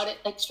something about it,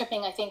 like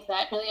stripping, I think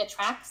that really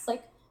attracts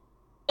like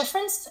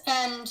difference,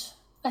 and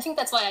I think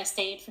that's why I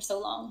stayed for so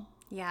long.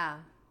 Yeah.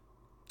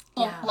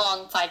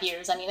 Long 5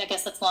 years. I mean, I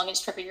guess that's long as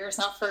stripper years,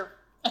 not for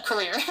a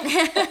career.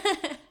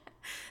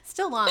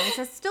 Still long.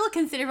 It's still a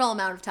considerable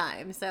amount of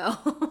time,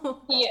 so.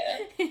 Yeah.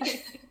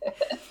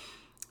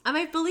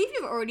 I believe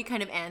you've already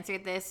kind of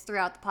answered this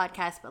throughout the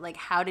podcast, but like,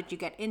 how did you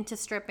get into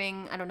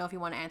stripping? I don't know if you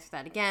want to answer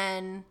that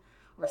again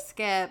or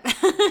skip.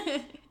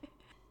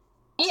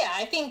 Yeah,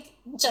 I think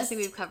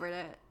we've covered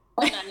it.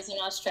 When I was in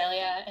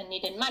Australia and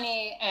needed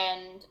money,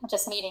 and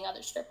just meeting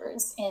other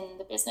strippers in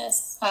the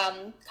business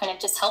kind of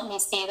just helped me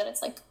see that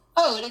it's like,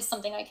 oh, it is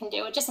something I can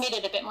do. It just made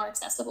it a bit more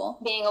accessible,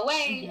 being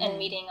away and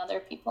meeting other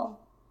people.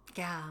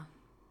 Yeah.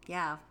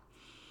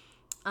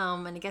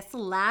 And I guess the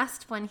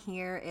last one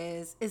here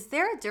is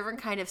there a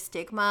different kind of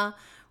stigma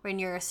when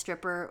you're a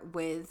stripper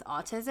with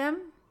autism?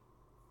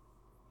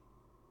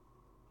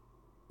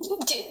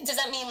 Does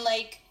that mean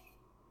like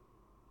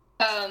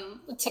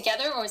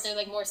together, or is there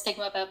like more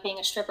stigma about being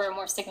a stripper or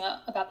more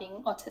stigma about being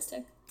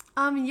autistic?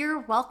 You're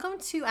welcome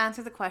to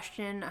answer the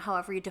question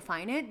however you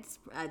define it.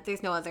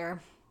 There's no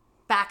other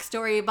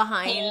backstory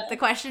behind the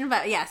question,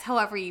 but yes,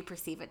 however you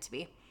perceive it to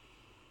be.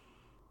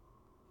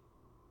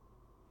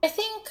 I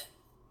think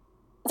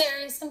there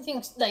is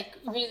something like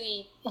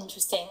really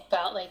interesting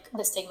about like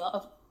the stigma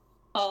of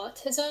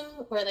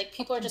autism, where like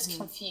people are just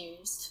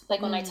confused,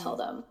 like when I tell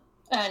them,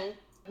 and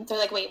they're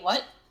like, wait,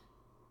 what?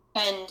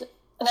 And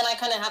then I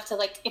kind of have to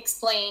like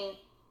explain,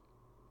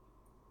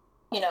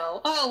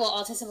 oh,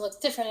 well, autism looks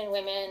different in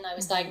women. I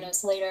was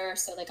diagnosed later,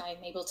 so like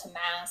I'm able to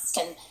mask,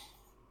 and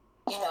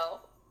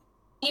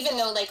even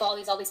though like all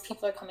these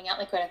people are coming out,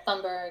 like Greta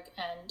Thunberg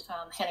and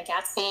Hannah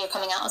Gatsby are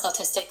coming out as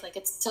autistic, like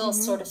it's still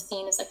sort of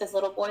seen as like this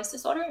little boy's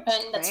disorder,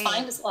 and that's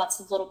fine because lots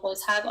of little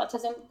boys have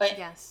autism. But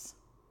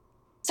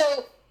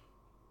so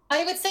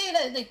I would say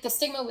that like the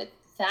stigma with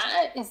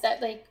that is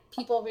that like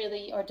people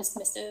really are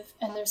dismissive,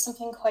 and there's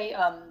something quite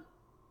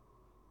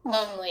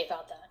lonely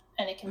about that,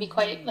 and it can be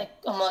quite like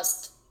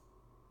almost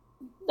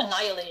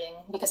annihilating,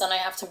 because then I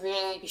have to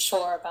really be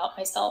sure about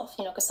myself,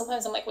 you know, because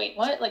sometimes I'm like, wait,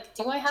 what? Like,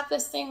 do I have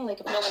this thing? Like,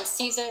 if no one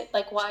sees it,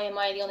 like, why am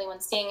I the only one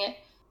seeing it?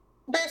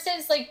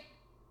 Versus, like,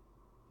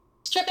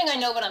 stripping, I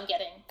know what I'm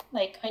getting.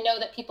 Like, I know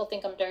that people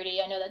think I'm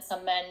dirty. I know that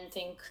some men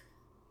think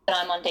that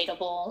I'm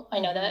undateable. I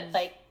know that,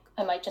 like,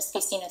 I might just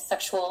be seen as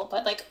sexual,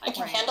 but, like, I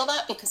can handle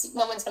that because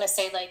no one's going to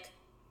say, like,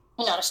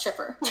 you're not a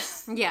stripper.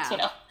 Yeah. You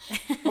know?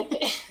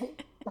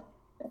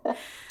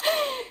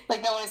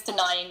 Like, no one is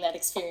denying that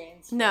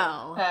experience.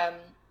 No.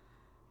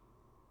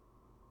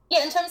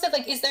 Yeah, in terms of,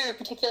 like, is there a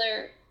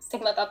particular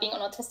stigma about being an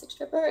autistic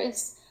stripper?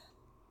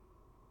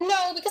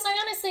 No, because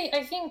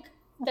I think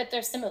that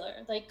they're similar.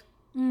 Like,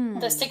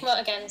 the stigma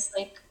against,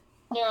 like,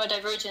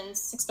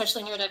 neurodivergence,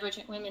 especially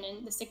neurodivergent women,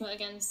 and the stigma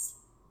against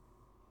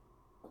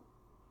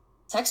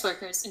sex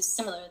workers is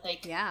similar.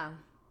 Like, yeah,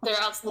 they're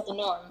outside the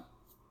norm,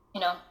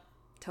 you know?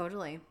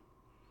 Totally.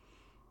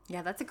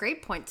 Yeah, that's a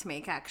great point to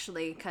make,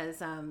 actually,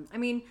 because, I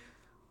mean,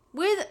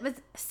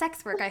 with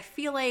sex work, I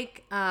feel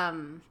like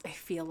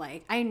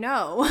I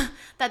know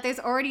that there's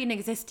already an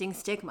existing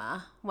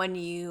stigma when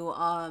you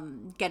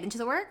get into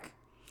the work,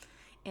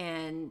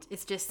 and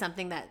it's just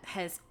something that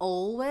has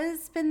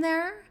always been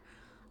there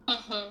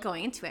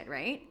going into it,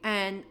 right?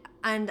 And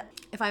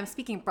if I'm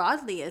speaking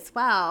broadly as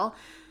well,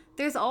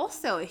 there's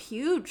also a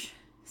huge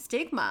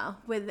stigma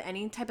with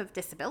any type of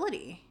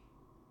disability.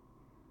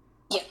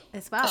 Yeah,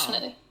 as well.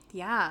 Definitely.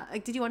 Yeah.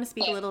 Like, did you want to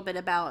speak a little bit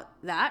about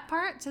that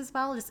part as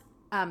well, just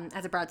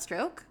as a broad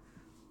stroke?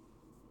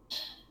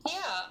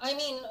 Yeah, I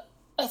mean,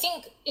 I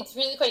think it's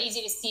really quite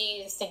easy to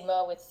see the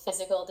stigma with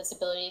physical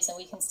disabilities, and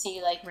we can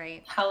see, like,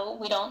 how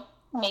we don't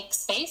make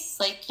space.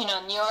 Like, you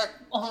know, New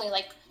York, only,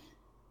 like,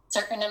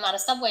 certain amount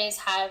of subways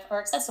are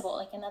accessible,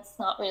 like, and that's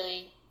not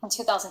really, in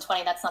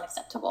 2020, that's not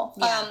acceptable.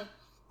 Yeah.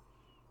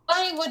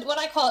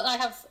 I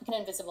have an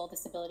invisible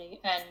disability,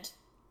 and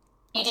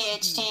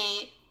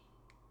ADHD,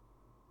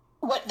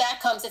 what that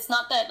comes, it's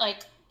not that,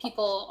 like,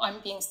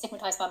 I'm being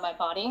stigmatized by my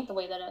body the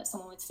way that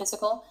someone with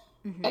physical,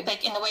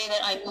 like, in the way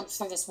that I move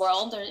through this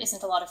world, there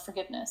isn't a lot of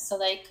forgiveness. So,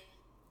 like,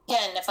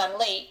 again, if I'm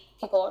late,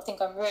 people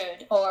think I'm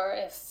rude, or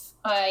if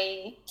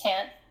I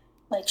can't,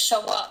 like,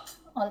 show up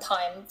on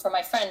time for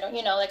my friend, or,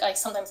 you know, like, I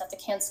sometimes have to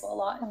cancel a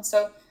lot. And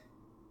so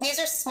these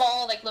are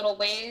small, like, little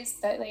ways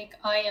that, like,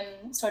 I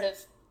am sort of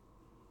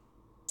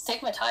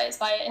stigmatized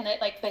by it, and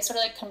that, like, they sort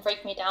of, like, can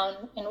break me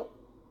down. And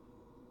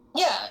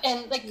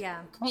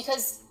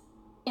because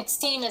it's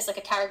seen as, like,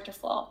 a character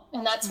flaw,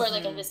 and that's where,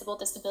 like, invisible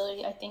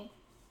disability, I think,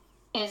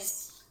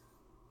 is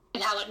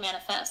how it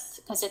manifests,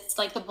 because it's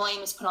like the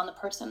blame is put on the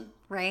person,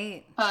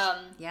 right?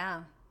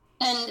 Yeah,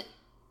 and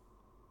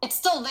it's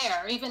still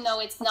there, even though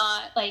it's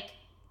not, like,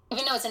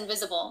 even though it's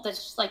invisible,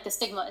 the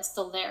stigma is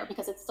still there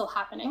because it's still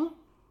happening.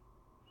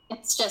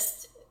 It's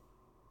just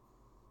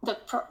the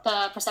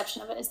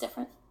perception of it is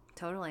different.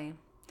 Totally.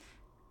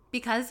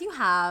 Because you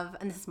have,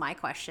 and this is my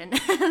question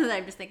that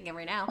I'm just thinking of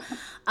right now,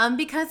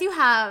 because you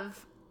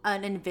have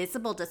an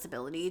invisible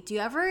disability, do you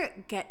ever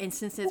get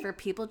instances where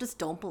people just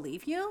don't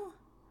believe you?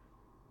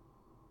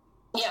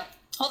 Yeah,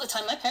 all the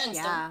time. My parents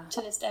don't,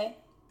 to this day.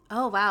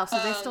 Oh, wow. So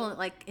they're still,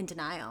 like, in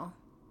denial.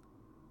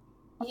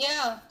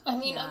 Yeah. I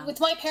mean, with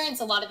my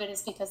parents, a lot of it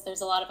is because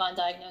there's a lot of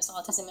undiagnosed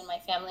autism in my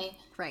family.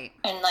 Right.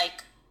 And,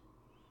 like,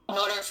 in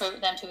order for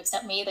them to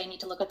accept me, they need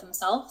to look at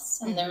themselves,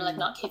 and they're, like,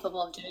 not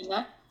capable of doing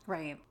that.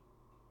 Right.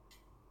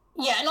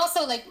 Yeah, and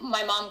also, like,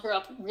 my mom grew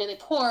up really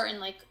poor, and,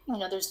 like, you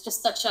know, there's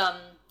just such a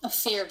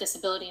fear of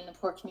disability in the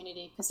poor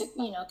community, because it,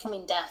 you know, can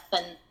mean death,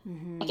 and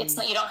like, it's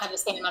not, you don't have the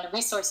same amount of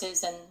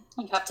resources, and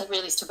you have to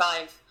really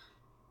survive.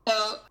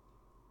 So,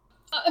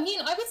 I mean,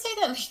 I would say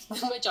that, like,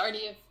 the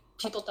majority of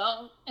people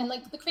don't. And,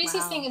 like, the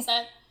craziest thing is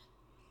that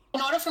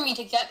in order for me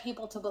to get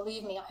people to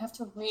believe me, I have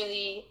to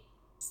really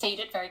state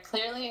it very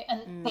clearly.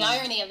 And the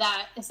irony of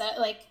that is that,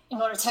 like,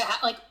 in order to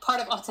like, part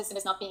of autism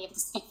is not being able to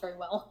speak very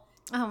well.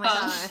 Oh my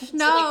gosh,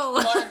 no.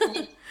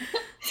 Like,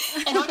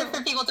 in order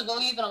for people to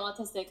believe that I'm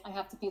autistic, I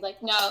have to be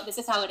like, no, this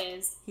is how it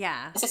is.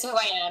 Yeah. This is who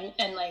I am.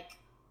 And, like,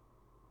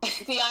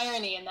 the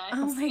irony in that.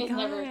 Oh my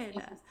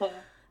God.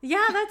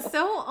 Yeah, that's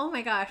so, oh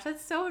my gosh,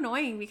 that's so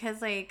annoying,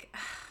 because, like,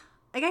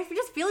 I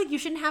just feel like you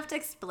shouldn't have to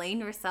explain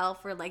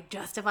yourself or, like,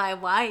 justify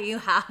why you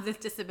have this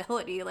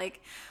disability.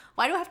 Like,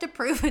 why do I have to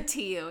prove it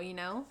to you, you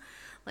know?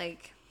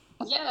 Like,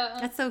 yeah.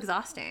 That's so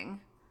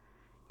exhausting.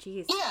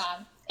 Jeez.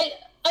 Yeah. I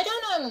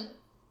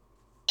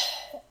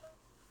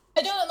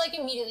don't, like,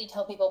 immediately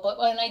tell people, but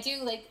when I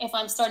do, like, if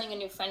I'm starting a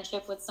new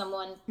friendship with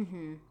someone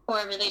or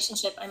a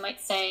relationship, I might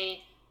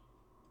say,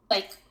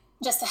 like,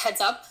 just a heads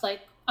up,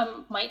 like,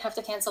 I might have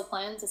to cancel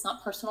plans. It's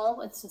not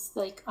personal. It's just,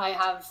 like, I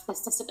have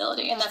this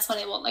disability, and that's when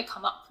it won't, like,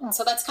 come up. And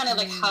so that's kind of,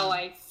 like, how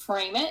I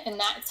frame it, and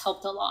that's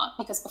helped a lot,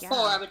 because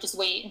before I would just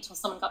wait until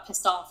someone got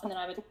pissed off, and then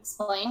I would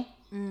explain.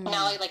 And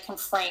now I, like, can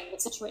frame the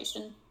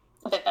situation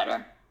a bit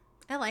better.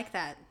 I like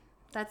that.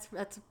 That's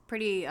a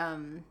pretty, I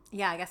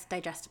guess,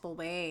 digestible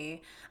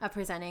way of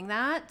presenting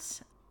that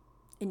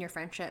in your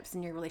friendships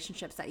and your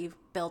relationships that you've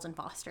built and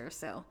foster.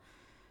 So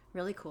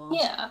really cool.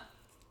 Yeah.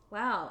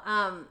 Wow.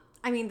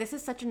 this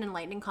is such an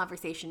enlightening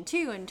conversation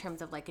too, in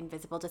terms of like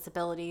invisible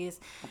disabilities.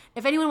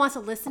 If anyone wants to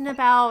listen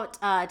about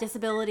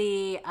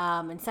disability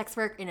and sex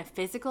work in a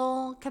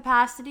physical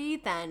capacity,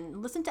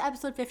 then listen to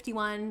episode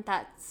 51.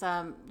 That's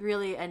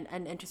really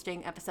an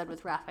interesting episode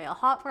with Raphael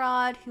Hot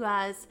Rod, who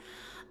has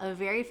a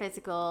very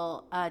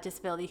physical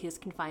disability, who's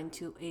confined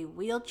to a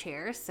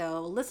wheelchair.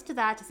 So listen to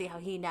that to see how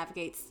he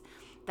navigates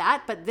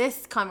that. But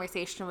this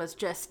conversation was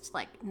just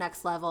like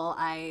next level.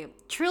 I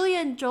truly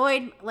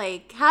enjoyed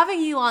like having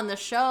you on the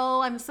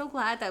show. I'm so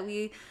glad that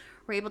we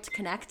were able to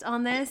connect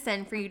on this,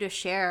 and for you to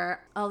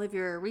share all of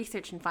your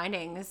research and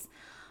findings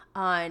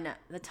on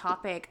the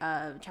topic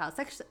of child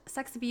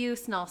sex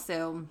abuse, and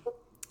also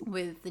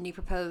with the new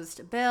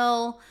proposed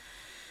bill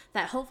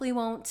that hopefully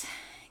won't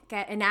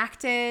get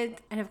enacted,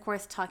 and of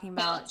course talking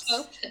about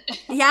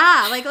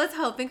let's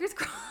hope, fingers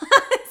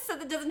crossed, so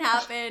that doesn't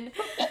happen.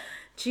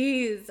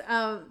 Jeez.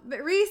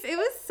 But Reese, it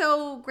was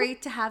so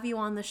great to have you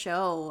on the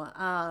show.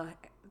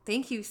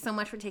 Thank you so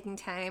much for taking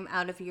time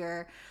out of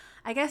your,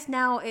 I guess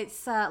now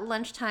it's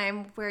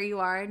lunchtime where you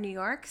are in New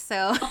York,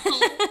 so.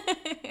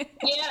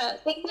 Yeah,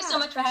 thank you so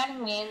much for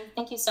having me, and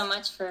thank you so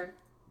much for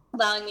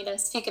allowing me to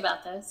speak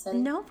about this.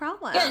 And no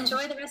problem. Yeah,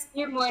 enjoy the rest of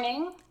your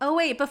morning. Oh,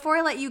 wait, before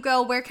I let you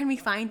go, where can we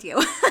find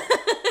you?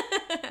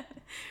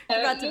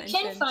 You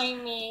can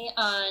find me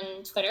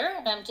on Twitter.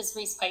 I'm just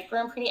Reese Piper.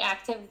 I'm pretty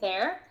active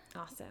there.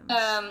 Awesome.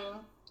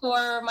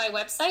 Or my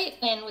website,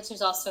 and which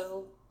is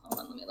also, hold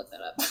on, let me look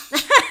that up.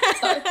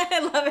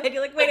 I love it.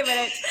 You're like, wait a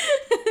minute.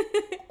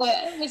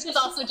 Yeah, which is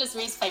also just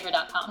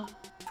reesepiper.com.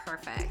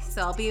 Perfect.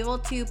 So I'll be able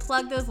to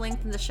plug those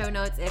links in the show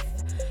notes if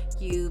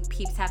you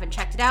peeps haven't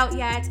checked it out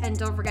yet. And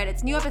don't forget,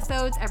 it's new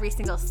episodes every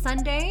single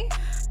Sunday.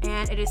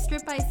 And it is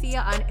Strip by Sia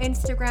on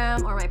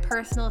Instagram, or my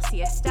personal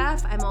Sia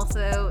Steph. I'm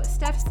also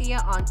Steph Sia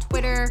on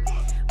Twitter,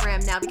 where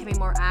I'm now becoming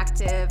more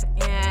active.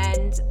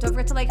 And don't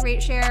forget to like,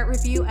 rate, share,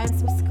 review, and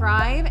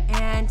subscribe.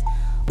 And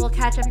we'll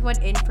catch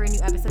everyone in for a new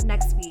episode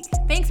next week.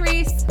 Thanks,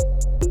 Reese.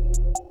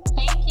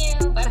 Thank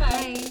you.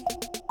 Bye-bye.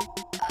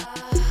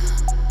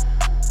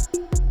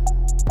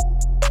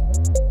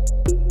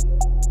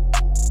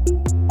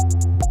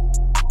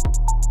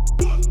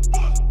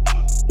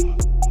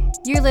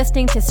 You're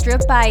listening to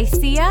Strip by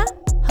Sia,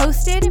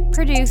 hosted,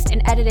 produced,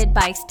 and edited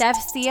by Steph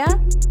Sia,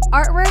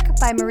 artwork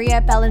by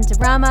Maria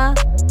Bellandarama,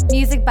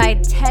 music by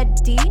Ted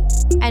D,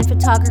 and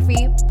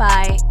photography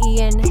by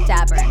Ian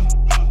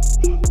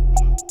Dabern.